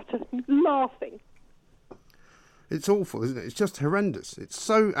Stratton laughing. It's awful, isn't it? It's just horrendous. It's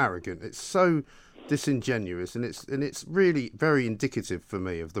so arrogant. It's so disingenuous, and it's really very indicative for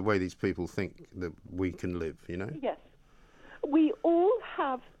me of the way these people think that we can live, you know? Yes. We all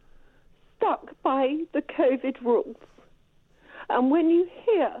have stuck by the COVID rules. And when you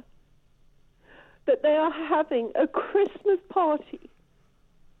hear that they are having a Christmas party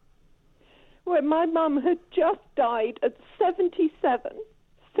where my mum had just died at 77,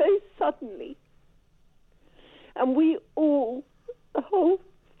 so suddenly, and we all, the whole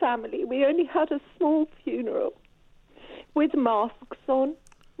family, we only had a small funeral with masks on,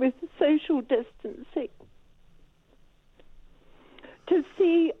 with social distancing. to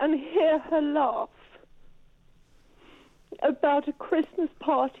see and hear her laugh about a Christmas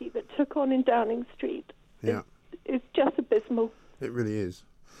party that took on in Downing Street is just abysmal. It really is.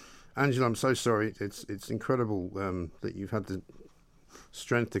 Angela, I'm so sorry. It's incredible that you've had the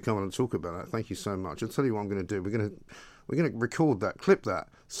strength to come on and talk about that. Thank you so much. I'll tell you what I'm going to do. We're going to record that, clip that,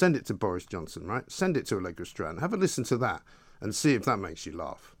 send it to Boris Johnson, right? Send it to Allegra Stratton. Have a listen to that and see if that makes you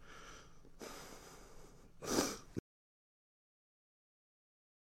laugh.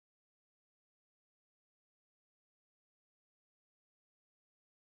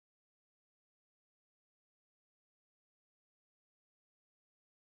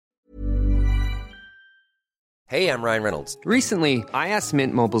 Hey, I'm Ryan Reynolds. Recently, I asked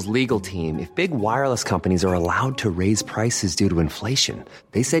Mint Mobile's legal team if big wireless companies are allowed to raise prices due to inflation.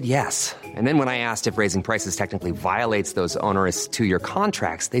 They said yes. And then when I asked if raising prices technically violates those onerous 2-year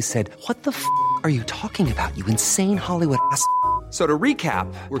contracts, they said, "What the f*** are you talking about, you insane Hollywood ass?" So to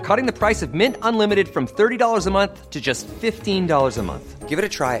recap, we're cutting the price of Mint Unlimited from $30 a month to just $15 a month. Give it a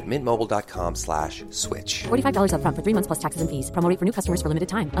try at mintmobile.com/switch. $45 up front for 3 months plus taxes and fees. Promo rate for new customers for limited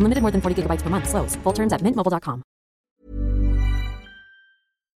time. Unlimited more than 40 gigabytes per month. Slows full terms at mintmobile.com.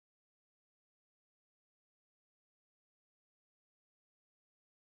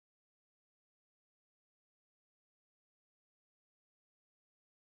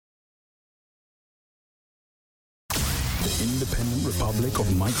 The Independent Republic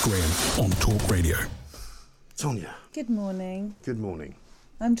of Mike Graham on Talk Radio. Tonya. Good morning. Good morning.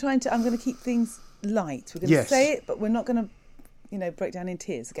 I'm going to keep things light. We're going to say it, but we're not going to, break down in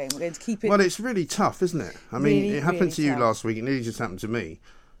tears again. We're going to keep it. Well, it's really tough, isn't it? I mean, really, it happened really to you tough. last week. It nearly just happened to me,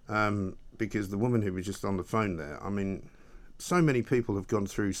 because the woman who was just on the phone there. I mean, so many people have gone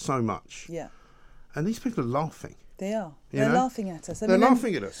through so much. Yeah. And these people are laughing. They are. You They're know? laughing at us. They're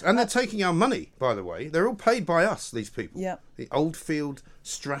laughing at us. And they're taking our money, by the way. They're all paid by us, these people. Yeah. The Oldfield,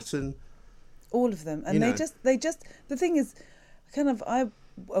 Stratton. All of them. And they just, the thing is, I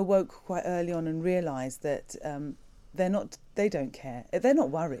awoke quite early on and realised that they don't care. They're not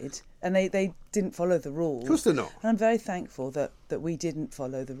worried. And they didn't follow the rules. Of course they're not. And I'm very thankful that we didn't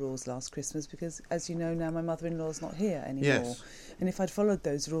follow the rules last Christmas because, as you know now, my mother-in-law's not here anymore. Yes. And if I'd followed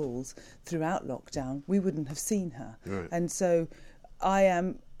those rules throughout lockdown, we wouldn't have seen her. Right. And so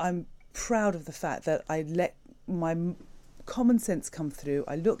I'm proud of the fact that I let my common sense come through.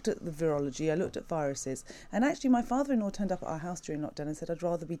 I looked at the virology, I looked at viruses, and actually my father-in-law turned up at our house during lockdown and said, "I'd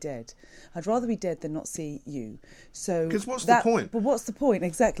rather be dead. I'd rather be dead than not see you." So because what's the point? But what's the point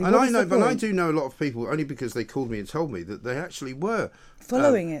exactly? And I do know a lot of people only because they called me and told me that they actually were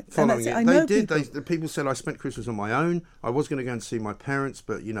following it. Following it. I know they did. people. The people said I spent Christmas on my own. I was going to go and see my parents,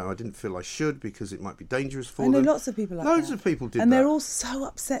 but I didn't feel I should because it might be dangerous for them. I know lots of people like that. Loads of people did and that. they're all so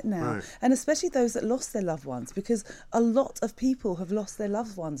upset now, right. And especially those that lost their loved ones, because a lot of people have lost their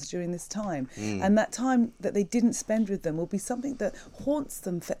loved ones during this time, and that time that they didn't spend with them will be something that haunts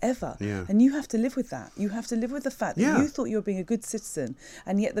them forever. Yeah. And you have to live with that. You have to live with the fact that you thought you were being a good citizen,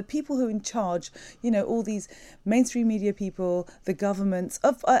 and yet the people who are in charge, all these mainstream media people, the governments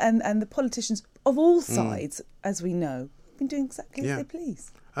of and the politicians of all sides, as we know, have been doing exactly as they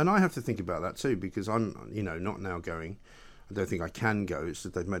please. And I have to think about that too, because I'm, not now going. I don't think I can go. It's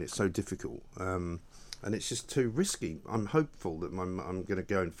that they've made it so difficult, and it's just too risky. I'm hopeful that I'm going to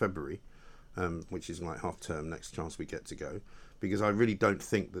go in February, which is like half term, next chance we get to go, because I really don't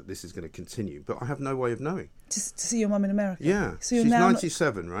think that this is going to continue. But I have no way of knowing. To see your mum in America. Yeah, so she's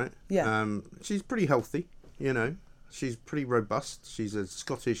 97, right? Yeah. She's pretty healthy. She's pretty robust. She's a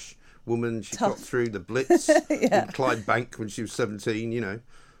Scottish woman. She Tough. got through the Blitz in Clyde Bank when she was 17,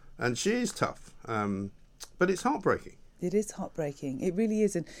 and she is tough. But it's heartbreaking. It is heartbreaking. It really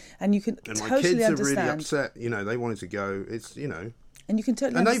is. And you can and totally my kids understand. are really upset. They wanted to go. It's, And you can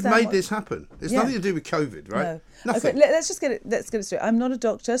totally and understand. they've made this happen. It's nothing to do with COVID, right? No. Nothing. Okay, let's get it straight. I'm not a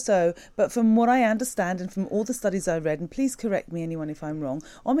doctor, but from what I understand and from all the studies I read, and please correct me, anyone, if I'm wrong,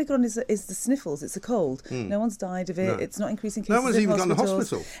 Omicron is the sniffles. It's a cold. No one's died of it. No. It's not increasing cases. No one's in even gone to hospitals.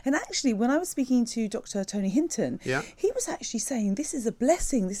 hospital. And actually, when I was speaking to Dr. Tony Hinton, he was actually saying this is a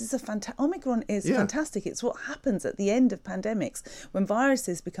blessing. This is Omicron is fantastic. It's what happens at the end of pandemics when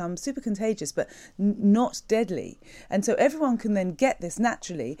viruses become super contagious but not deadly, and so everyone can then get this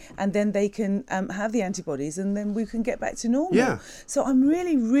naturally. And then they can have the antibodies, and then we can get back to normal. Yeah. So I'm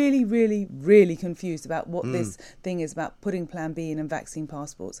really, really, really, really confused about what this thing is about putting Plan B in and vaccine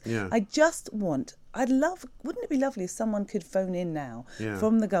passports. Yeah. I just want wouldn't it be lovely if someone could phone in now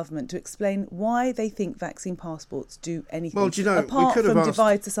from the government to explain why they think vaccine passports do anything apart from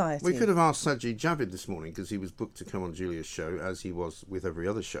divide society? We could have asked Sajid Javid this morning because he was booked to come on Julia's show, as he was with every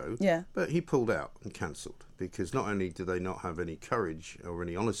other show. Yeah. But he pulled out and cancelled because not only do they not have any courage or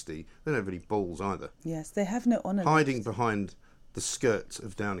any honesty, they don't have any balls either. Yes, they have no honour. Hiding behind the skirts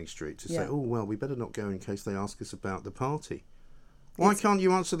of Downing Street to say, oh, well, we better not go in case they ask us about the party. Why can't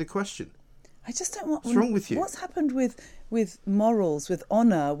you answer the question? I just don't want... What's wrong with you? What's happened with morals, with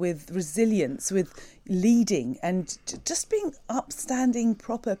honour, with resilience, with leading and just being upstanding,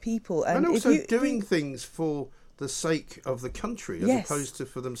 proper people? And also doing things for the sake of the country as opposed to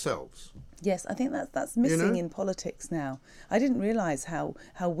for themselves. Yes, I think that's missing in politics now. I didn't realise how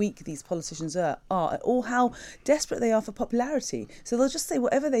weak these politicians are or how desperate they are for popularity. So they'll just say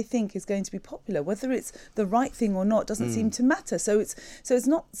whatever they think is going to be popular, whether it's the right thing or not doesn't seem to matter. So it's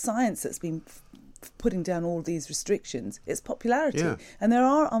not science that's been putting down all these restrictions, it's popularity. And there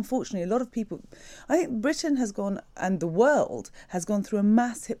are, unfortunately, a lot of people. I think Britain has gone, and the world has gone through a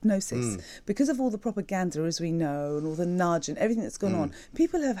mass hypnosis because of all the propaganda, as we know, and all the nudge and everything that's gone on.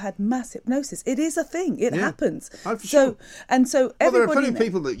 People have had mass hypnosis. It is a thing. It happens. Oh, for sure. There are plenty of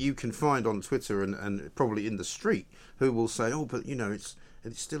people that you can find on Twitter and probably in the street who will say, oh, but it's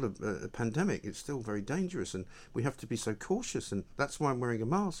still a pandemic. It's still very dangerous, and we have to be so cautious, and that's why I'm wearing a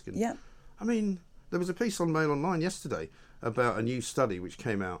mask. And I mean, there was a piece on Mail Online yesterday about a new study which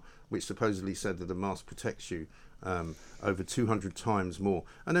came out, which supposedly said that a mask protects you over 200 times more.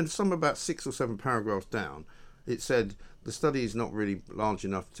 And then about 6 or 7 paragraphs down, it said the study is not really large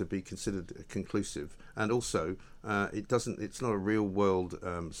enough to be considered conclusive, and also it's not a real world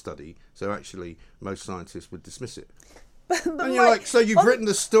study, so actually most scientists would dismiss it. And you're like, so you've written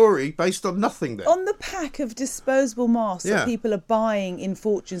the story based on nothing then? On the pack of disposable masks that people are buying in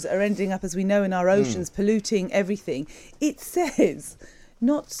fortunes that are ending up, as we know, in our oceans, polluting everything, it says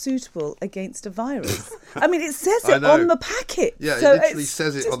not suitable against a virus. I mean, it says it on the packet. Yeah, so it literally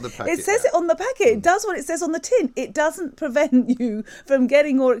says it on the packet. It says it on the packet. It does what it says on the tin. It doesn't prevent you from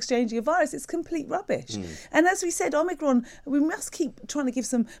getting or exchanging a virus. It's complete rubbish. And as we said, Omicron, we must keep trying to give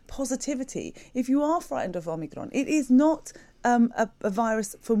some positivity. If you are frightened of Omicron, it is not a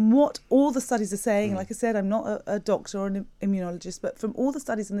virus, from what all the studies are saying. Like I said, I'm not a doctor or an immunologist, but from all the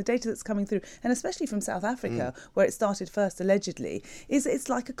studies and the data that's coming through, and especially from South Africa, where it started first allegedly, is it's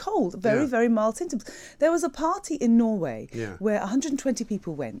like a cold, very, very mild symptoms. There was a party in Norway where 120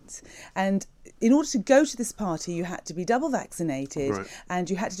 people went, and in order to go to this party, you had to be double vaccinated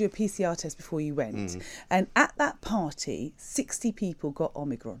and you had to do a PCR test before you went. And at that party, 60 people got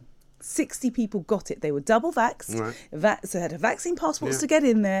Omicron. 60 people got it. They were double vaxxed, so they had vaccine passports to get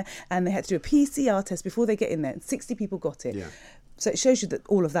in there, and they had to do a PCR test before they get in there. And 60 people got it. So it shows you that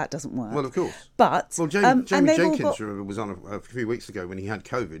all of that doesn't work. Well, of course. But Jamie Jenkins was on a few weeks ago when he had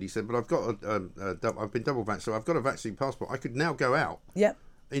COVID. He said, "But I've got I've been double vaxxed, so I've got a vaccine passport. I could now go out."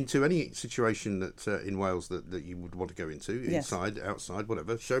 Into any situation that in Wales that you would want to go into, inside, outside,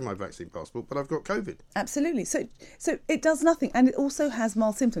 whatever, show my vaccine passport, but I've got COVID. Absolutely. So it does nothing, and it also has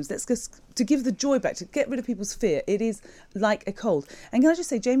mild symptoms. Let's just to give the joy back, to get rid of people's fear. It is like a cold. And can I just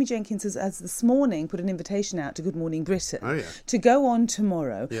say, Jamie Jenkins has this morning put an invitation out to Good Morning Britain to go on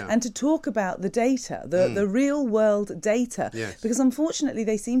tomorrow and to talk about the data, the real world data, because unfortunately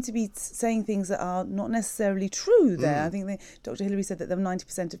they seem to be saying things that are not necessarily true there. I think Dr. Hillary said that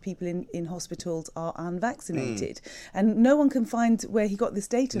 90% of people in hospitals are unvaccinated, and no one can find where he got this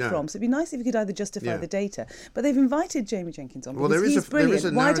data from. So it'd be nice if he could either justify the data. But they've invited Jamie Jenkins on because he's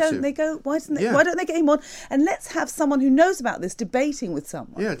brilliant. Why don't they go? Why don't they get him on? And let's have someone who knows about this debating with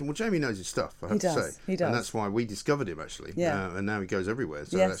someone. Yeah, well, Jamie knows his stuff. I have to say, he does, and that's why we discovered him actually. And now he goes everywhere.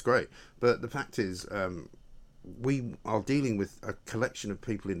 So that's great. But the fact is, we are dealing with a collection of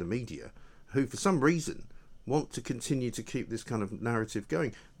people in the media who, for some reason, want to continue to keep this kind of narrative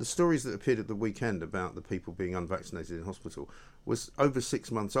going. The stories that appeared at the weekend about the people being unvaccinated in hospital was over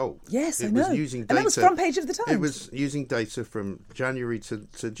 6 months old. Yes, I know. Was using data, and that was front page of the Times. It was using data from January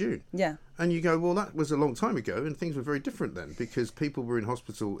to June. Yeah. And you go, well, that was a long time ago, and things were very different then, because people were in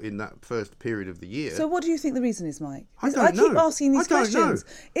hospital in that first period of the year. So what do you think the reason is, Mike? I keep asking these questions.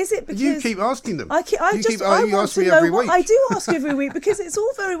 Is it because... You keep asking them. You ask me every week. I do ask you every week, because it's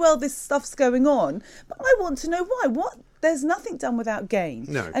all very well this stuff's going on, but I want to know why. There's nothing done without gain.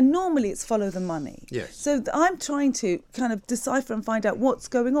 No. And normally it's follow the money. Yes. So I'm trying to kind of decipher and find out what's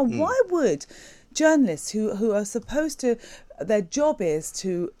going on. Why would journalists who are supposed to... Their job is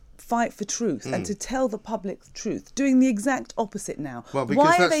to fight for truth and to tell the public the truth, doing the exact opposite now. Well, because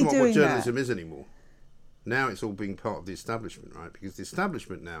Why that's are they not doing what journalism is anymore. Now it's all being part of the establishment, right? Because the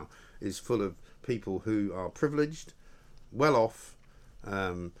establishment now is full of people who are privileged, well off,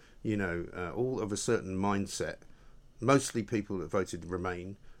 all of a certain mindset. Mostly people that voted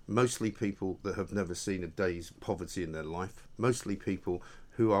Remain. Mostly people that have never seen a day's poverty in their life. Mostly people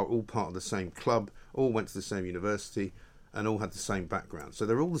who are all part of the same club, all went to the same university, and all had the same background. So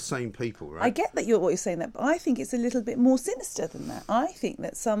they're all the same people, right? I get that what you're saying, that, but I think it's a little bit more sinister than that. I think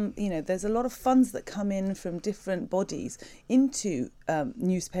that there's a lot of funds that come in from different bodies into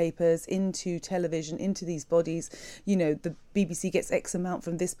newspapers, into television, into these bodies. The BBC gets X amount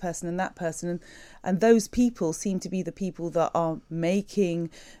from this person and that person, and those people seem to be the people that are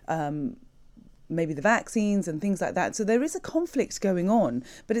making maybe the vaccines and things like that. So there is a conflict going on,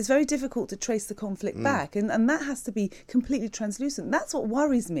 but it's very difficult to trace the conflict back. And that has to be completely translucent. That's what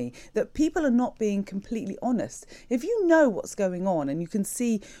worries me, that people are not being completely honest. If you know what's going on and you can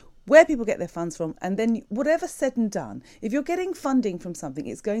see where people get their funds from, and then whatever's said and done, if you're getting funding from something,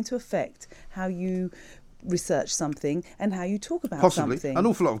 it's going to affect how you research something and how you talk about Possibly. something. An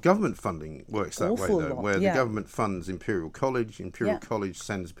awful lot of government funding works that way, though, where yeah. the government funds Imperial College. Imperial College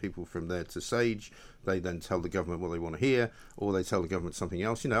sends people from there to Sage. They then tell the government what they want to hear, or they tell the government something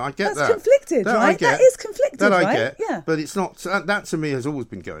else. I get that. That's conflicted, right? That is conflicted, that right? I get. Yeah. But it's not. That to me has always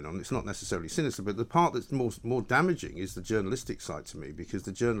been going on. It's not necessarily sinister, but the part that's more damaging is the journalistic side to me, because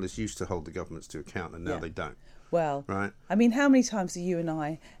the journalists used to hold the governments to account, and now they don't. Well, right. I mean, how many times do you and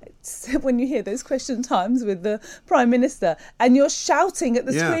I, when you hear those question times with the Prime Minister and you're shouting at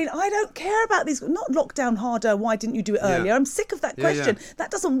the screen, I don't care about these, not lockdown harder, why didn't you do it earlier? I'm sick of that question. That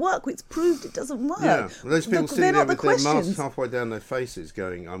doesn't work. It's proved it doesn't work. Yeah, well, those people sitting there with their questions. masks halfway down their faces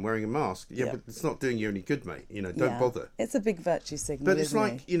going, I'm wearing a mask. Yeah, but it's not doing you any good, mate. Don't bother. It's a big virtue signal, But it's isn't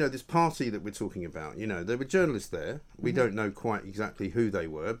like, this party that we're talking about, there were journalists there. We don't know quite exactly who they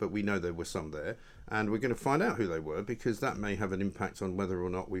were, but we know there were some there. And we're going to find out who they were, because that may have an impact on whether or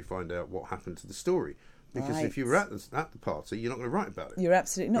not we find out what happened to the story. Because if you were at the party, you're not going to write about it. You're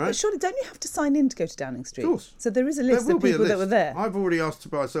absolutely not. Right? But surely, don't you have to sign in to go to Downing Street? Of course. So there is a list of people that were there. I've already asked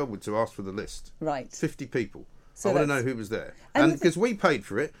Tobias Elwood to ask for the list. Right. 50 people. So I want to know who was there. And because we paid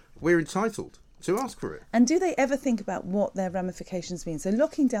for it, we're entitled to ask for it. And do they ever think about what their ramifications mean? So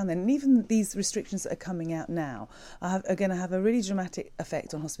locking down then, and even these restrictions that are coming out now are going to have a really dramatic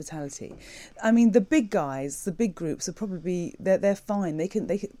effect on hospitality. I mean, the big guys, the big groups are probably, they're fine. They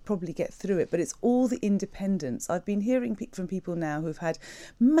could probably get through it, but it's all the independents. I've been hearing from people now who've had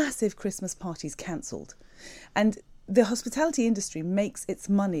massive Christmas parties cancelled. And the hospitality industry makes its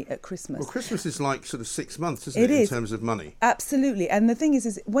money at Christmas. Well, Christmas is like sort of 6 months, isn't it, in terms of money? Absolutely. And the thing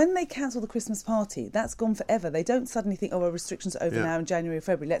is when they cancel the Christmas party, that's gone forever. They don't suddenly think, our restrictions are over now in January or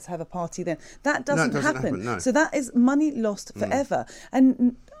February, let's have a party then. That doesn't happen. No. So that is money lost forever.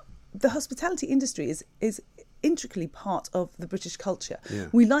 And the hospitality industry is intricately part of the British culture. Yeah.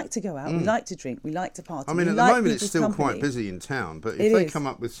 We like to go out, we like to drink, we like to party. I mean, at the moment it's still quite busy in town, but if they come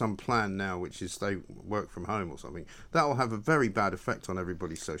up with some plan now, which is they work from home or something, that will have a very bad effect on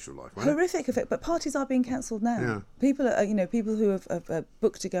everybody's social life. Horrific effect, but parties are being cancelled now. Yeah. People are, people who have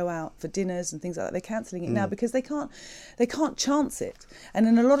booked to go out for dinners and things like that, they're cancelling it now because they can't chance it. And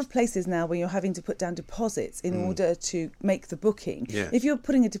in a lot of places now where you're having to put down deposits in order to make the booking, if you're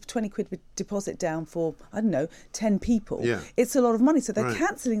putting a 20 quid deposit down for, I don't know, 10 people, it's a lot of money. So they're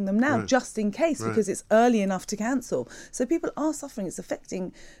cancelling them now just in case because it's early enough to cancel. So people are suffering. It's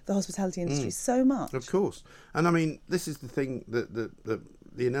affecting the hospitality industry so much. Of course. And I mean, this is the thing that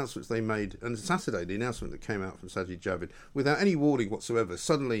the announcements they made, and Saturday, the announcement that came out from Sajid Javid, without any warning whatsoever,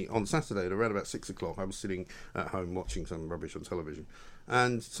 suddenly on Saturday at around about 6 o'clock, I was sitting at home watching some rubbish on television,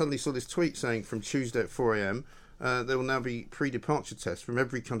 and suddenly saw this tweet saying from Tuesday at 4 a.m, there will now be pre-departure tests from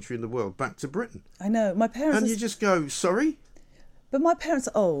every country in the world back to Britain. I know. My parents... And you just go, sorry? But my parents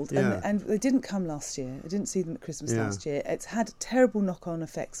are old, and they didn't come last year. I didn't see them at Christmas last year. It's had terrible knock-on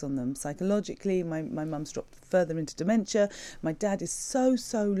effects on them psychologically. My mum's dropped further into dementia. My dad is so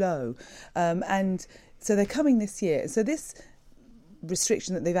low. And so they're coming this year. So this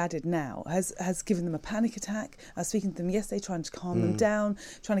restriction that they've added now has given them a panic attack. I was speaking to them yesterday, trying to calm them down,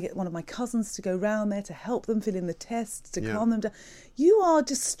 trying to get one of my cousins to go round there to help them fill in the tests, to calm them down. You are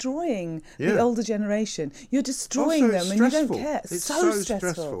destroying the older generation. You're destroying them, and you don't care. It's so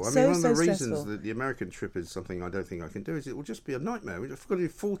stressful. I mean, one of the reasons that the American trip is something I don't think I can do is it will just be a nightmare. I've got to do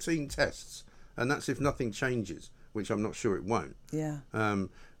 14 tests, and that's if nothing changes, which I'm not sure it won't. Yeah. And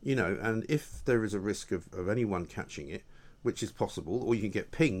if there is a risk of anyone catching it, which is possible, or you can get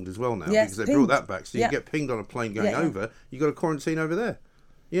pinged as well now, because they brought that back. So you get pinged on a plane going over, you've got to quarantine over there.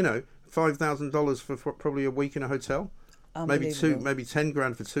 $5,000 for probably a week in a hotel. maybe 10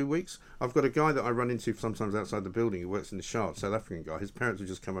 grand for 2 weeks. I've got a guy that I run into sometimes outside the building who works in the Shard, South African guy. His parents have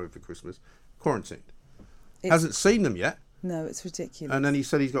just come over for Christmas, quarantined. Hasn't seen them yet. No, it's ridiculous. And then he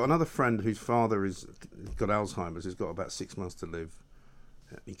said he's got another friend whose father has got Alzheimer's, who's got about 6 months to live.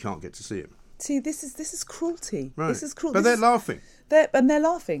 He can't get to see him. See, this is cruelty. Right. This is cruel. But they're laughing. They're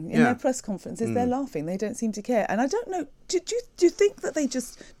laughing in their press conferences. They're laughing. They don't seem to care. And I don't know. Do you think that they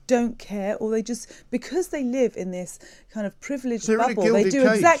just don't care, or they just, because they live in this kind of privileged bubble, they do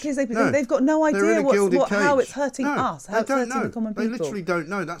exactly as they think? They've got no idea how it's hurting us, how it's hurting the common people. They literally don't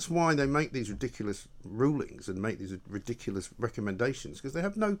know. That's why they make these ridiculous rulings and make these ridiculous recommendations, because they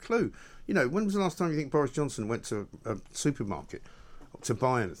have no clue. You know, when was the last time you think Boris Johnson went to a supermarket to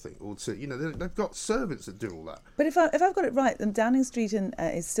buy anything, or to, you know, they've got servants that do all that. But if I've got it right, then Downing Street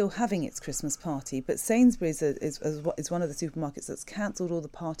is still having its Christmas party, but Sainsbury's is one of the supermarkets that's cancelled all the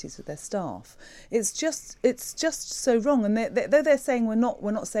parties for their staff. It's just so wrong. And they're saying we're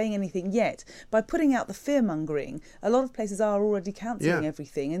not saying anything yet, by putting out the fear mongering, a lot of places are already cancelling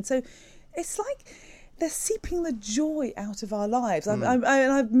everything, and so it's like they're seeping the joy out of our lives.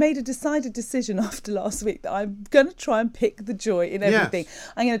 I've made a decided decision after last week that I'm going to try and pick the joy in everything.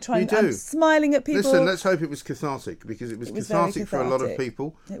 Yes, I'm going to try and I'm smiling at people. Listen, let's hope it was cathartic, because it was cathartic for a lot of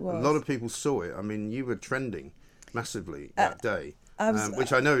people. It was. A lot of people saw it. I mean, you were trending massively that day.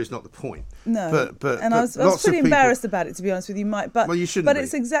 Which I know is not the point. No, but I was pretty embarrassed about it, to be honest with you, Mike. But you shouldn't. But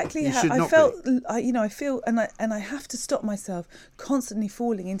it's exactly how I felt. I feel, and I have to stop myself constantly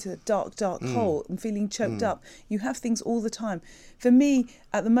falling into the dark hole and feeling choked up. You have things all the time. For me,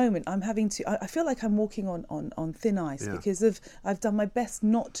 at the moment, I'm having to. I feel like I'm walking on thin ice because I've done my best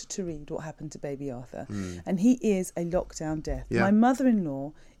not to read what happened to baby Arthur, and he is a lockdown death. Yeah. My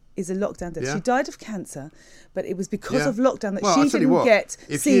mother-in-law is a lockdown death. Yeah. She died of cancer, but it was because of lockdown that she didn't get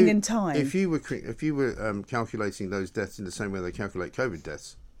seen in time. If you were calculating those deaths in the same way they calculate COVID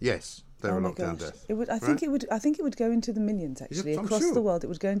deaths, yes, they're a lockdown death. It would. I think it would go into the millions, actually, across the world. It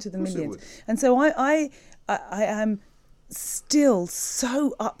would go into the millions. And so I am still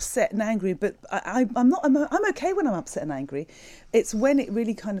so upset and angry, but I'm okay when I'm upset and angry. It's when it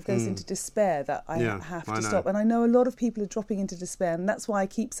really kind of goes into despair that I have to stop. And I know a lot of people are dropping into despair, and that's why I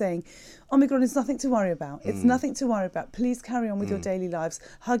keep saying Omicron is nothing to worry about. It's nothing to worry about. Please carry on with your daily lives,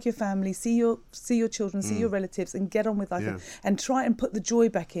 hug your family, see your children, see your relatives, and get on with life and try and put the joy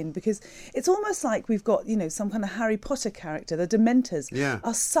back in, because it's almost like we've got, you know, some kind of Harry Potter character. The Dementors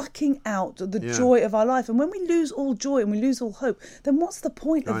are sucking out the joy of our life, and when we lose all joy and we lose all hope, then what's the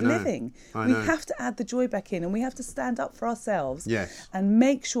point of living? We have to add the joy back in, and we have to stand up for ourselves and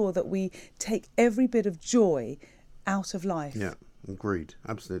make sure that we take every bit of joy out of life. Yeah, agreed.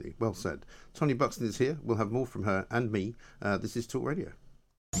 Absolutely. Well said. Tony Buxton is here. We'll have more from her and me. This is Talk Radio.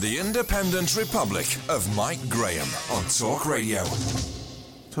 The Independent Republic of Mike Graham on Talk Radio.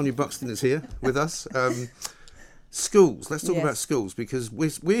 Tony Buxton is here with us. Schools. Let's talk about schools, because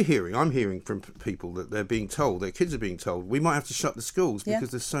I'm hearing from people that they're being told, their kids are being told, we might have to shut the schools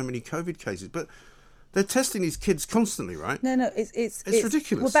because there's so many COVID cases. But they're testing these kids constantly, right? No, it's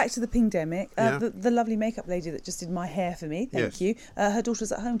ridiculous. We're back to the pingdemic. The lovely makeup lady that just did my hair for me, thank you. Her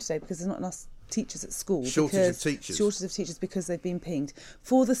daughter's at home today because there's not enough teachers at school. Shortage of teachers because they've been pinged.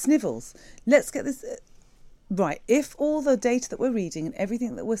 For the snivels, let's get this... Right, if all the data that we're reading and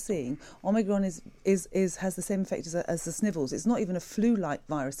everything that we're seeing, Omicron has the same effect as the snivels. It's not even a flu-like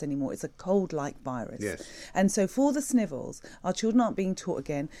virus anymore. It's a cold-like virus. Yes. And so for the snivels, our children aren't being taught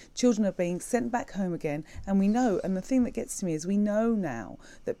again. Children are being sent back home again. And we know, and the thing that gets to me is we know now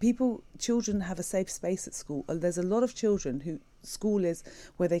that children have a safe space at school. There's a lot of children who school is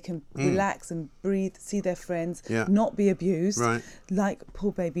where they can relax and breathe, see their friends, not be abused. Right. Like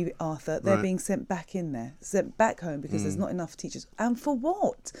poor baby Arthur, they're being sent back in there, sent back home because there's not enough teachers. And for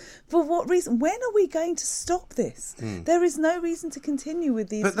what? For what reason? When are we going to stop this? There is no reason to continue with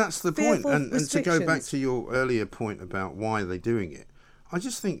these. But that's the point. And to go back to your earlier point about why they're doing it, I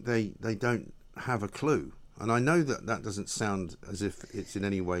just think they don't have a clue. And I know that doesn't sound as if it's in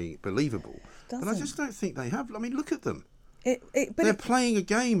any way believable. But I just don't think they have. I mean, look at them. They're playing a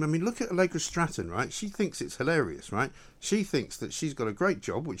game. I mean, look at Allegra Stratton, right? She thinks it's hilarious, right? She thinks that she's got a great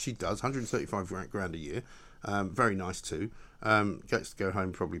job, which she does, 135 grand a year. Very nice too. Gets to go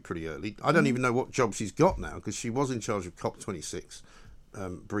home probably pretty early. I don't even know what job she's got now, because she was in charge of COP26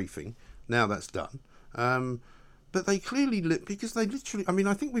 briefing. Now that's done. But they clearly because they literally... I mean,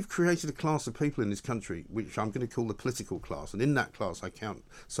 I think we've created a class of people in this country, which I'm going to call the political class. And in that class, I count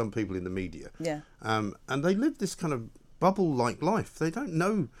some people in the media. Yeah. And they live this kind of bubble-like life. They don't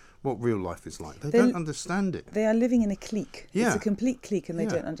know what real life is like. They don't understand it. They are living in a clique. Yeah. It's a complete clique, and they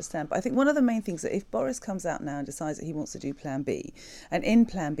don't understand. But I think one of the main things that if Boris comes out now and decides that he wants to do Plan B, and in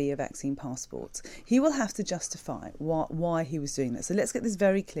Plan B are vaccine passports, he will have to justify why he was doing that. So let's get this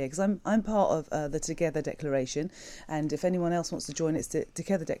very clear, because I'm part of the Together Declaration, and if anyone else wants to join, it's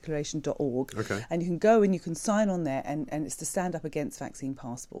togetherdeclaration.org. Okay. And you can go and you can sign on there, and it's to stand up against vaccine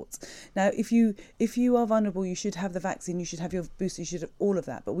passports. Now, if you are vulnerable, you should have the vaccine, you should have your booster, you should have all of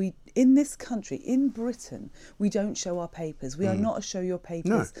that. But we, in this country, in Britain, we don't show our papers. We are not a show your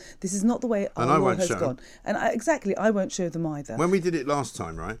papers. No. This is not the way our law has gone. And I won't show them either. When we did it last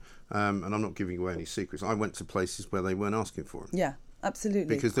time, right, and I'm not giving away any secrets, I went to places where they weren't asking for them. Yeah.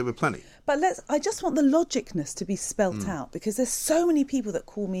 Absolutely. Because there were plenty. But I just want the logicness to be spelt out, because there's so many people that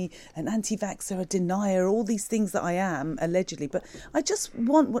call me an anti-vaxxer, a denier, all these things that I am, allegedly. But I just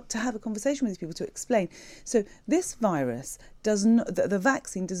want to have a conversation with these people to explain. So this virus the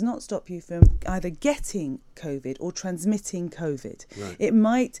vaccine does not stop you from either getting COVID or transmitting COVID. Right. It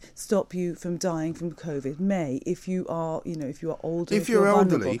might stop you from dying from COVID. If you are older, if you're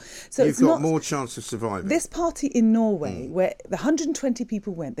elderly, so you've got more chance of surviving. This party in Norway, where the 120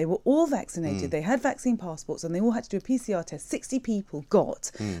 people went, they were all vaccinated, they had vaccine passports, and they all had to do a PCR test. 60 people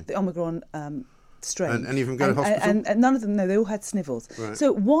got the Omicron strain. And any of them go to hospital? And none of them, no, they all had snivels. Right.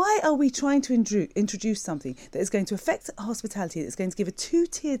 So why are we trying to introduce something that is going to affect hospitality, that's going to give a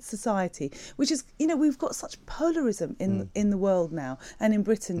two-tiered society, which is, we've got such polarism in the world now and in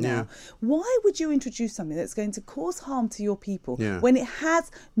Britain now. Why would you introduce something that's going to cause harm to your people when it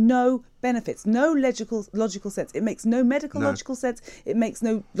has no benefits, no logical sense? It makes no medical logical sense. It makes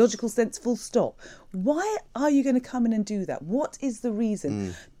no logical sense, full stop. Why are you going to come in and do that? What is the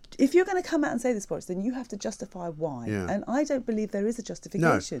reason? If you're going to come out and say this, Boris, then you have to justify why. Yeah. And I don't believe there is a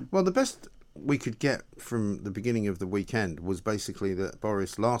justification. No. Well, the best we could get from the beginning of the weekend was basically that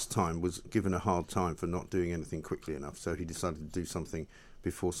Boris last time was given a hard time for not doing anything quickly enough. So he decided to do something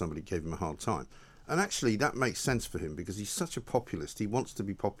before somebody gave him a hard time. And actually, that makes sense for him because he's such a populist. He wants to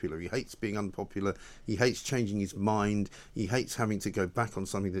be popular. He hates being unpopular. He hates changing his mind. He hates having to go back on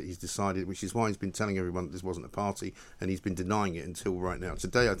something that he's decided, which is why he's been telling everyone that this wasn't a party, and he's been denying it until right now.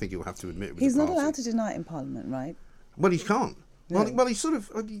 Today, I think he'll have to admit it was He's a not party. allowed to deny it in Parliament, right? Well, he can't. No. Well, he sort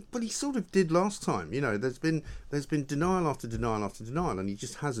of did last time. There's been denial after denial after denial, and he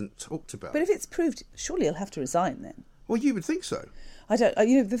just hasn't talked about it. But if it's proved, surely he'll have to resign then. Well, you would think so. I don't.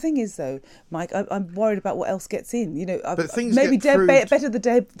 The thing is, though, Mike, I'm worried about what else gets in. But things maybe get proved... better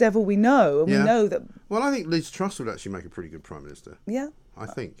the devil we know, and we know that. Well, I think Liz Truss would actually make a pretty good Prime Minister. Yeah, I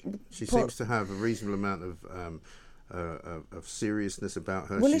think she seems to have a reasonable amount of seriousness about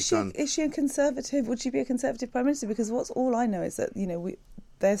her. Well, is she a Conservative? Would she be a Conservative Prime Minister? Because all I know is that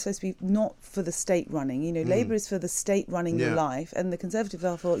they're supposed to be not for the state running. Labour is for the state running your life, and the Conservatives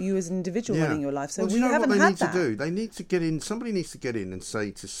are for you as an individual running your life. So we haven't had that. They need to get in. Somebody needs to get in and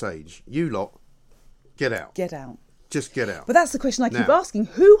say to Sage, "You lot, get out. Get out." Just get out. But that's the question I keep asking.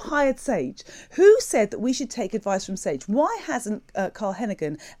 Who hired Sage? Who said that we should take advice from Sage? Why hasn't Carl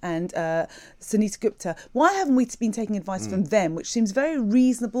Hennigan and Sunita Gupta, why haven't we been taking advice from them, which seems very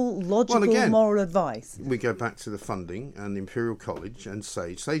reasonable, logical, moral advice? We go back to the funding and Imperial College and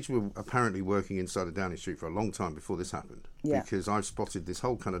Sage. Sage were apparently working inside of Downing Street for a long time before this happened. Yeah. Because I've spotted this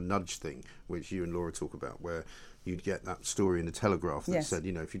whole kind of nudge thing, which you and Laura talk about, where you'd get that story in the Telegraph that said,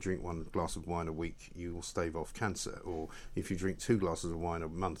 if you drink one glass of wine a week, you will stave off cancer. Or if you drink 2 glasses of wine a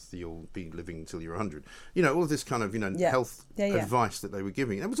month, you'll be living until you're 100. All of this kind of, health advice that they were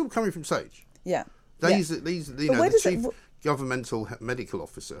giving. That was all coming from Sage. Yeah. The chief governmental medical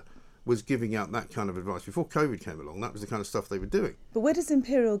officer was giving out that kind of advice. Before COVID came along, that was the kind of stuff they were doing. But where does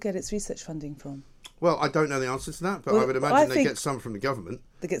Imperial get its research funding from? Well, I don't know the answer to that, but I would imagine they get some from the government.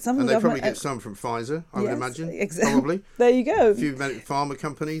 They get some from the government. And they probably get some from Pfizer, I would imagine. Exactly. Probably. There you go. A few pharma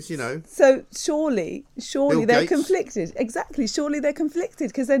companies, So surely they're conflicted. Exactly. Surely they're conflicted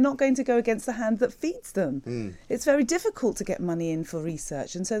because they're not going to go against the hand that feeds them. It's very difficult to get money in for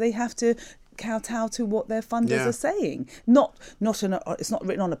research, and so they have to kowtow to what their funders are saying. It's not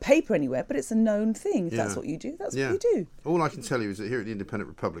written on a paper anywhere, but it's a known thing. If that's what you do, that's what you do. All I can tell you is that here at the Independent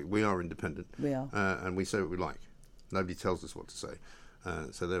Republic, we are independent. We are. And we say what we like. Nobody tells us what to say.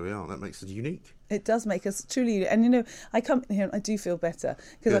 So there we are. That makes us unique. It does make us truly unique. And, I come here and I do feel better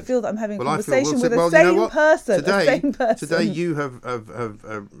because I feel that I'm having a conversation with the same person. Today you have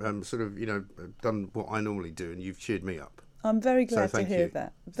sort of, done what I normally do, and you've cheered me up. I'm very glad to hear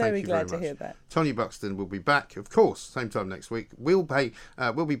that. Very glad to hear that. Tony Buxton will be back, of course, same time next week. We'll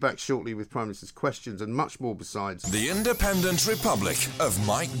be back shortly with Prime Minister's questions and much more besides. The Independent Republic of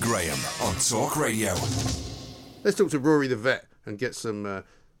Mike Graham on Talk Radio. Let's talk to Rory the vet and get some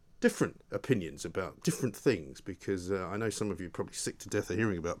different opinions about different things, because I know some of you are probably sick to death of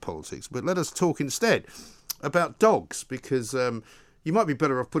hearing about politics, but let us talk instead about dogs, because you might be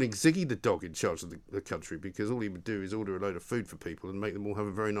better off putting Ziggy the dog in charge of the country, because all he would do is order a load of food for people and make them all have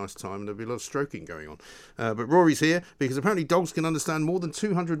a very nice time, and there'll be a lot of stroking going on. But Rory's here because apparently dogs can understand more than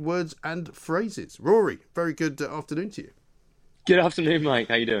 200 words and phrases. Rory, very good afternoon to you. Good afternoon, Mike.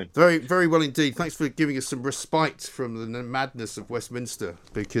 How you doing? Very, very well indeed. Thanks for giving us some respite from the madness of Westminster,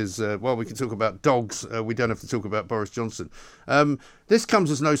 because while we can talk about dogs, we don't have to talk about Boris Johnson. This comes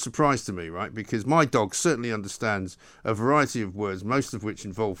as no surprise to me, right? Because my dog certainly understands a variety of words, most of which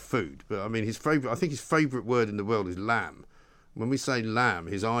involve food. But I mean, his favourite word in the world is lamb. When we say lamb,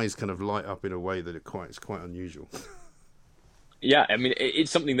 his eyes kind of light up in a way that it's quite unusual. Yeah, I mean, it's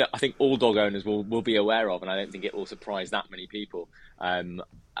something that I think all dog owners will be aware of, and I don't think it will surprise that many people. I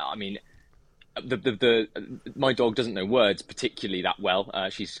mean, my dog doesn't know words particularly that well.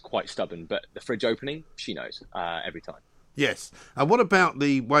 She's quite stubborn, but the fridge opening, she knows every time. Yes. And what about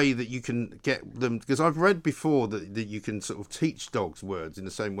the way that you can get them? Because I've read before that you can sort of teach dogs words in the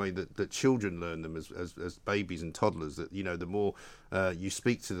same way that children learn them as babies and toddlers. That, you know, the more you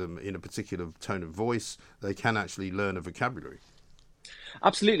speak to them in a particular tone of voice, they can actually learn a vocabulary.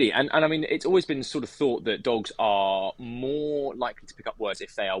 Absolutely. And I mean, it's always been sort of thought that dogs are more likely to pick up words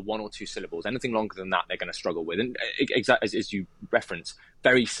if they are 1 or 2 syllables. Anything longer than that, they're going to struggle with. And exactly as you reference,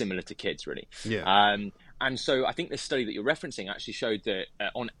 very similar to kids, really. Yeah. And so I think this study that you're referencing actually showed that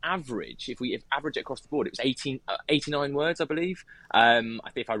on average, if average it across the board, it was 89 words, I believe.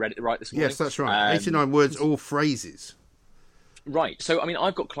 If I read it right this morning. Yes, that's right. 89 words or phrases. Right. So, I mean,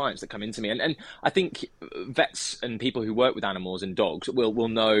 I've got clients that come into me, and I think vets and people who work with animals and dogs will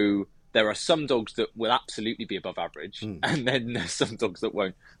know there are some dogs that will absolutely be above average, and then there's some dogs that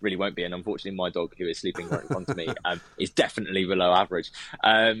won't be. And unfortunately, my dog, who is sleeping right in front of me, is definitely below average.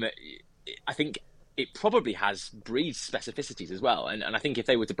 I think it probably has breed specificities as well. And I think if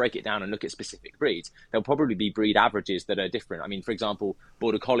they were to break it down and look at specific breeds, there'll probably be breed averages that are different. I mean, for example,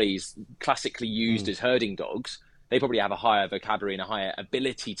 Border Collies, classically used as herding dogs, they probably have a higher vocabulary and a higher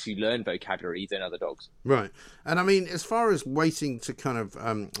ability to learn vocabulary than other dogs. Right. And I mean, as far as waiting to kind of,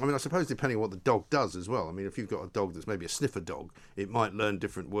 I suppose depending on what the dog does as well. I mean, if you've got a dog that's maybe a sniffer dog, it might learn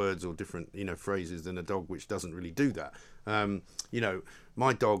different words or different, phrases than a dog which doesn't really do that.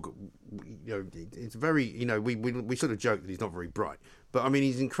 My dog, it's very, we sort of joke that he's not very bright. But I mean,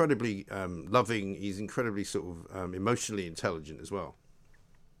 he's incredibly loving. He's incredibly sort of emotionally intelligent as well.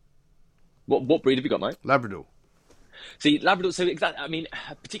 What breed have you got, mate? Labrador. See, Labradors, so exactly, I mean,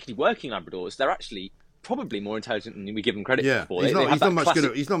 particularly working Labradors, they're actually probably more intelligent than we give them credit for. He's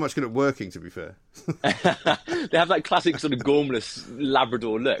not much good at working, to be fair. They have that classic sort of gormless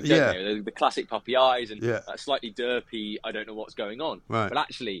Labrador look, don't they? The classic puppy eyes and that slightly derpy, I don't know what's going on. Right. But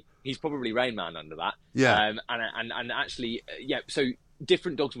actually, he's probably Rain Man under that. Yeah. And actually, so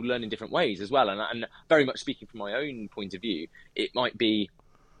different dogs will learn in different ways as well. And very much speaking from my own point of view, it might be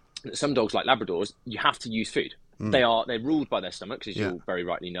that some dogs like Labradors, you have to use food. They're ruled by their stomachs, as you'll very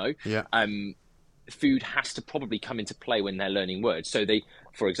rightly know. Yeah. Food has to probably come into play when they're learning words. So they,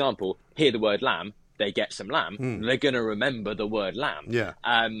 for example, hear the word lamb, they get some lamb, they're going to remember the word lamb. Yeah.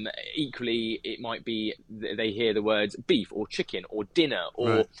 Equally, it might be they hear the words beef or chicken or dinner,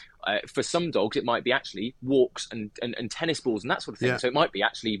 or for some dogs, it might be actually walks and tennis balls and that sort of thing. Yeah. So it might be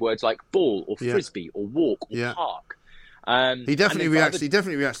actually words like ball or frisbee or walk or park. He definitely reacts to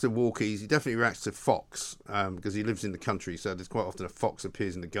walkies. He definitely reacts to fox because he lives in the country. So there's quite often a fox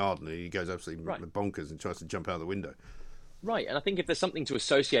appears in the garden and he goes absolutely bonkers and tries to jump out the window. Right, and I think if there's something to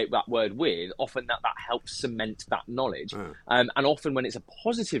associate that word with, often that helps cement that knowledge. And often when it's a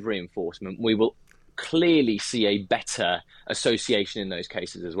positive reinforcement, we will clearly see a better association in those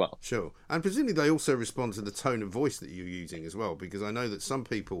cases as well. Sure. And presumably they also respond to the tone of voice that you're using as well, because I know that some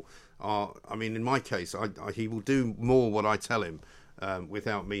people are, I mean, in my case, he will do more what I tell him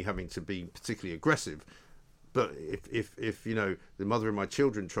without me having to be particularly aggressive. But if the mother of my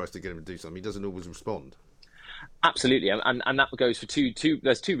children tries to get him to do something, he doesn't always respond. Absolutely, and that goes for two.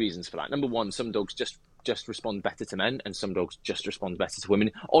 There's 2 reasons for that. Number one, some dogs just respond better to men, and some dogs just respond better to women.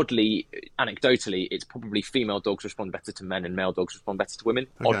 Oddly, anecdotally, it's probably female dogs respond better to men and male dogs respond better to women.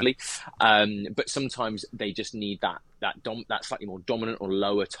 Okay. Oddly, but sometimes they just need that slightly more dominant or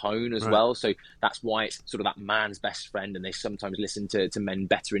lower tone as well. So that's why it's sort of that man's best friend, and they sometimes listen to men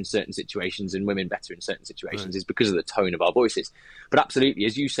better in certain situations and women better in certain situations, is because of the tone of our voices. But absolutely,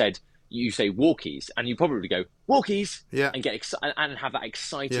 as you said, you say walkies, and you probably go walkies, and get and have that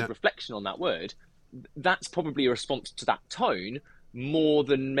excited reflection on that word. That's probably a response to that tone more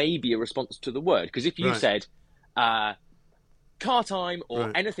than maybe a response to the word. Because if you said car time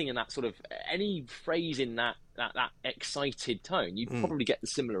or anything in that sort of, any phrase in that excited tone, you'd probably get the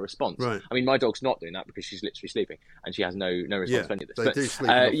similar response. Right. I mean, my dog's not doing that because she's literally sleeping and she has no response to any of this. They do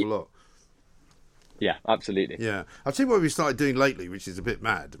sleep an awful lot. Yeah, absolutely. Yeah. I'll tell you what we started doing lately, which is a bit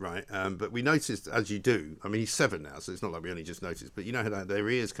mad, right? But we noticed, as you do, I mean, he's 7 now, so it's not like we only just noticed, but you know how their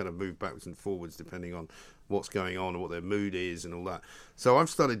ears kind of move backwards and forwards depending on what's going on and what their mood is and all that. So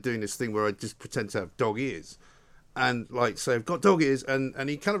I've started doing this thing where I just pretend to have dog ears. And like say I've got dog ears, and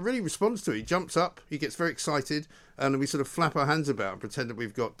he kind of really responds to it. He jumps up, he gets very excited, and we sort of flap our hands about and pretend that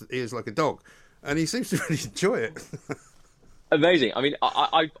we've got ears like a dog. And he seems to really enjoy it. Amazing. I mean,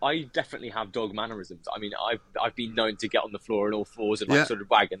 I definitely have dog mannerisms. I mean, I've been known to get on the floor on all fours and sort of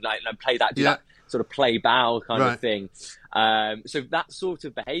wag and play that, do that sort of play bow kind of thing. So that sort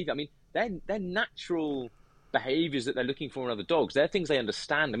of behaviour, I mean, they're natural behaviours that they're looking for in other dogs. They're things they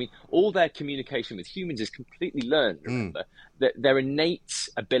understand. I mean, all their communication with humans is completely learned, remember. Their innate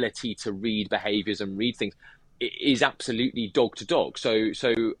ability to read behaviours and read things is absolutely dog to dog. So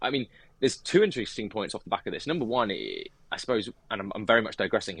I mean, there's 2 interesting points off the back of this. Number one, I suppose, and I'm very much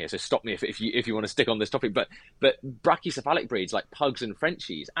digressing here, so stop me if you want to stick on this topic, but brachycephalic breeds like pugs and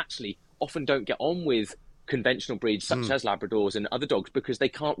Frenchies actually often don't get on with conventional breeds such as Labradors and other dogs because they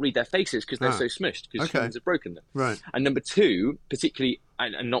can't read their faces because they're so smushed because humans have broken them. Right. And number 2, particularly,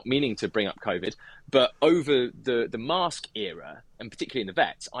 and not meaning to bring up COVID, but over the mask era, and particularly in the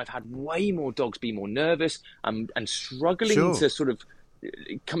vets, I've had way more dogs be more nervous and struggling to sort of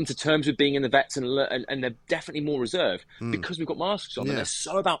come to terms with being in the vets, and they're definitely more reserved because we've got masks on, and they're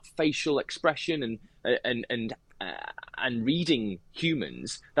so about facial expression and reading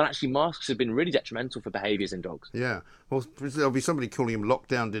humans that actually masks have been really detrimental for behaviours in dogs. Yeah, well, there'll be somebody calling them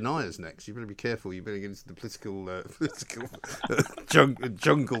lockdown deniers next. You better be careful. You better get into the political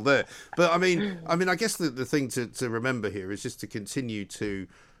jungle there. But I mean, I guess the thing to remember here is just to continue to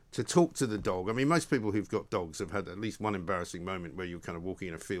talk to the dog. I mean, most people who've got dogs have had at least one embarrassing moment where you're kind of walking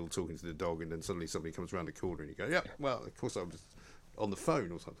in a field talking to the dog, and then suddenly somebody comes around the corner and you go, yeah, well, of course I was on the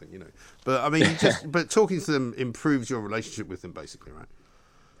phone or something, you know. But I mean, but talking to them improves your relationship with them, basically, right?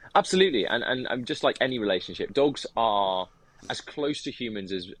 Absolutely. And just like any relationship, dogs are as close to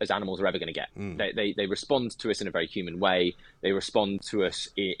humans as animals are ever going to get. They respond to us in a very human way. They respond to us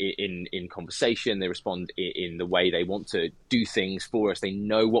in conversation. They respond in the way they want to do things for us. They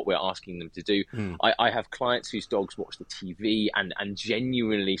know what we're asking them to do. I have clients whose dogs watch the TV and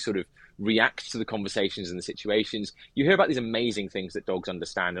genuinely sort of react to the conversations and the situations. You hear about these amazing things that dogs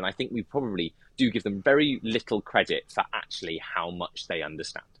understand, and I think we probably do give them very little credit for actually how much they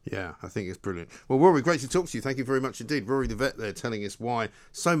understand. Yeah, I think it's brilliant. Well, Rory, great to talk to you. Thank you very much indeed. Rory the vet there telling us why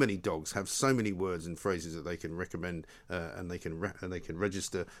so many dogs have so many words and phrases that they can recommend and they can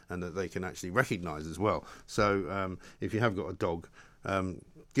register and that they can actually recognise as well. So if you have got a dog,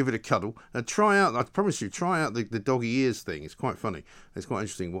 give it a cuddle and try out, I promise you, try out the doggy ears thing. It's quite funny. It's quite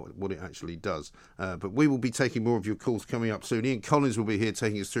interesting what it actually does. But we will be taking more of your calls coming up soon. Ian Collins will be here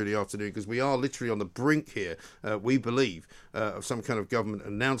taking us through the afternoon because we are literally on the brink here, we believe, of some kind of government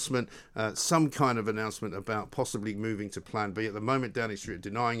announcement, some kind of announcement about possibly moving to Plan B. At the moment, Downing Street are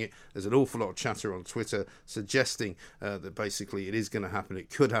denying it. There's an awful lot of chatter on Twitter suggesting that basically it is going to happen. It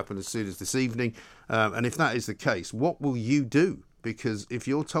could happen as soon as this evening. And if that is the case, what will you do? Because if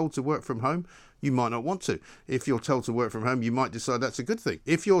you're told to work from home, you might not want to. If you're told to work from home, you might decide that's a good thing.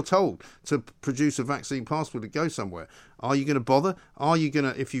 If you're told to produce a vaccine passport to go somewhere, are you going to bother? Are you going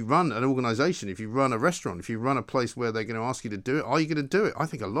to, if you run an organisation, if you run a restaurant, if you run a place where they're going to ask you to do it, are you going to do it? I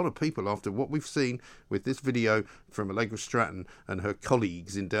think a lot of people, after what we've seen with this video from Allegra Stratton and her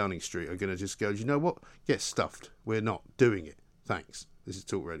colleagues in Downing Street, are going to just go, you know what? Get stuffed. We're not doing it. Thanks. This is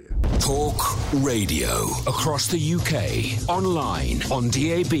Talk Radio. Talk Radio. Across the UK. Online, on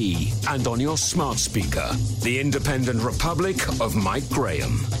DAB, and on your smart speaker. The Independent Republic of Mike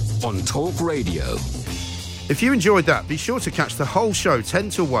Graham. On Talk Radio. If you enjoyed that, be sure to catch the whole show 10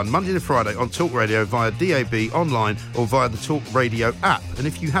 till 1, Monday to Friday on Talk Radio via DAB, online, or via the Talk Radio app. And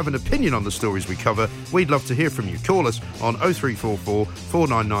if you have an opinion on the stories we cover, we'd love to hear from you. Call us on 0344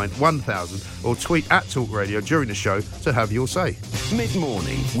 499 1000 or tweet at Talk Radio during the show to have your say.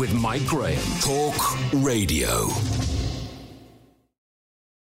 Mid-morning with Mike Graham. Talk Radio.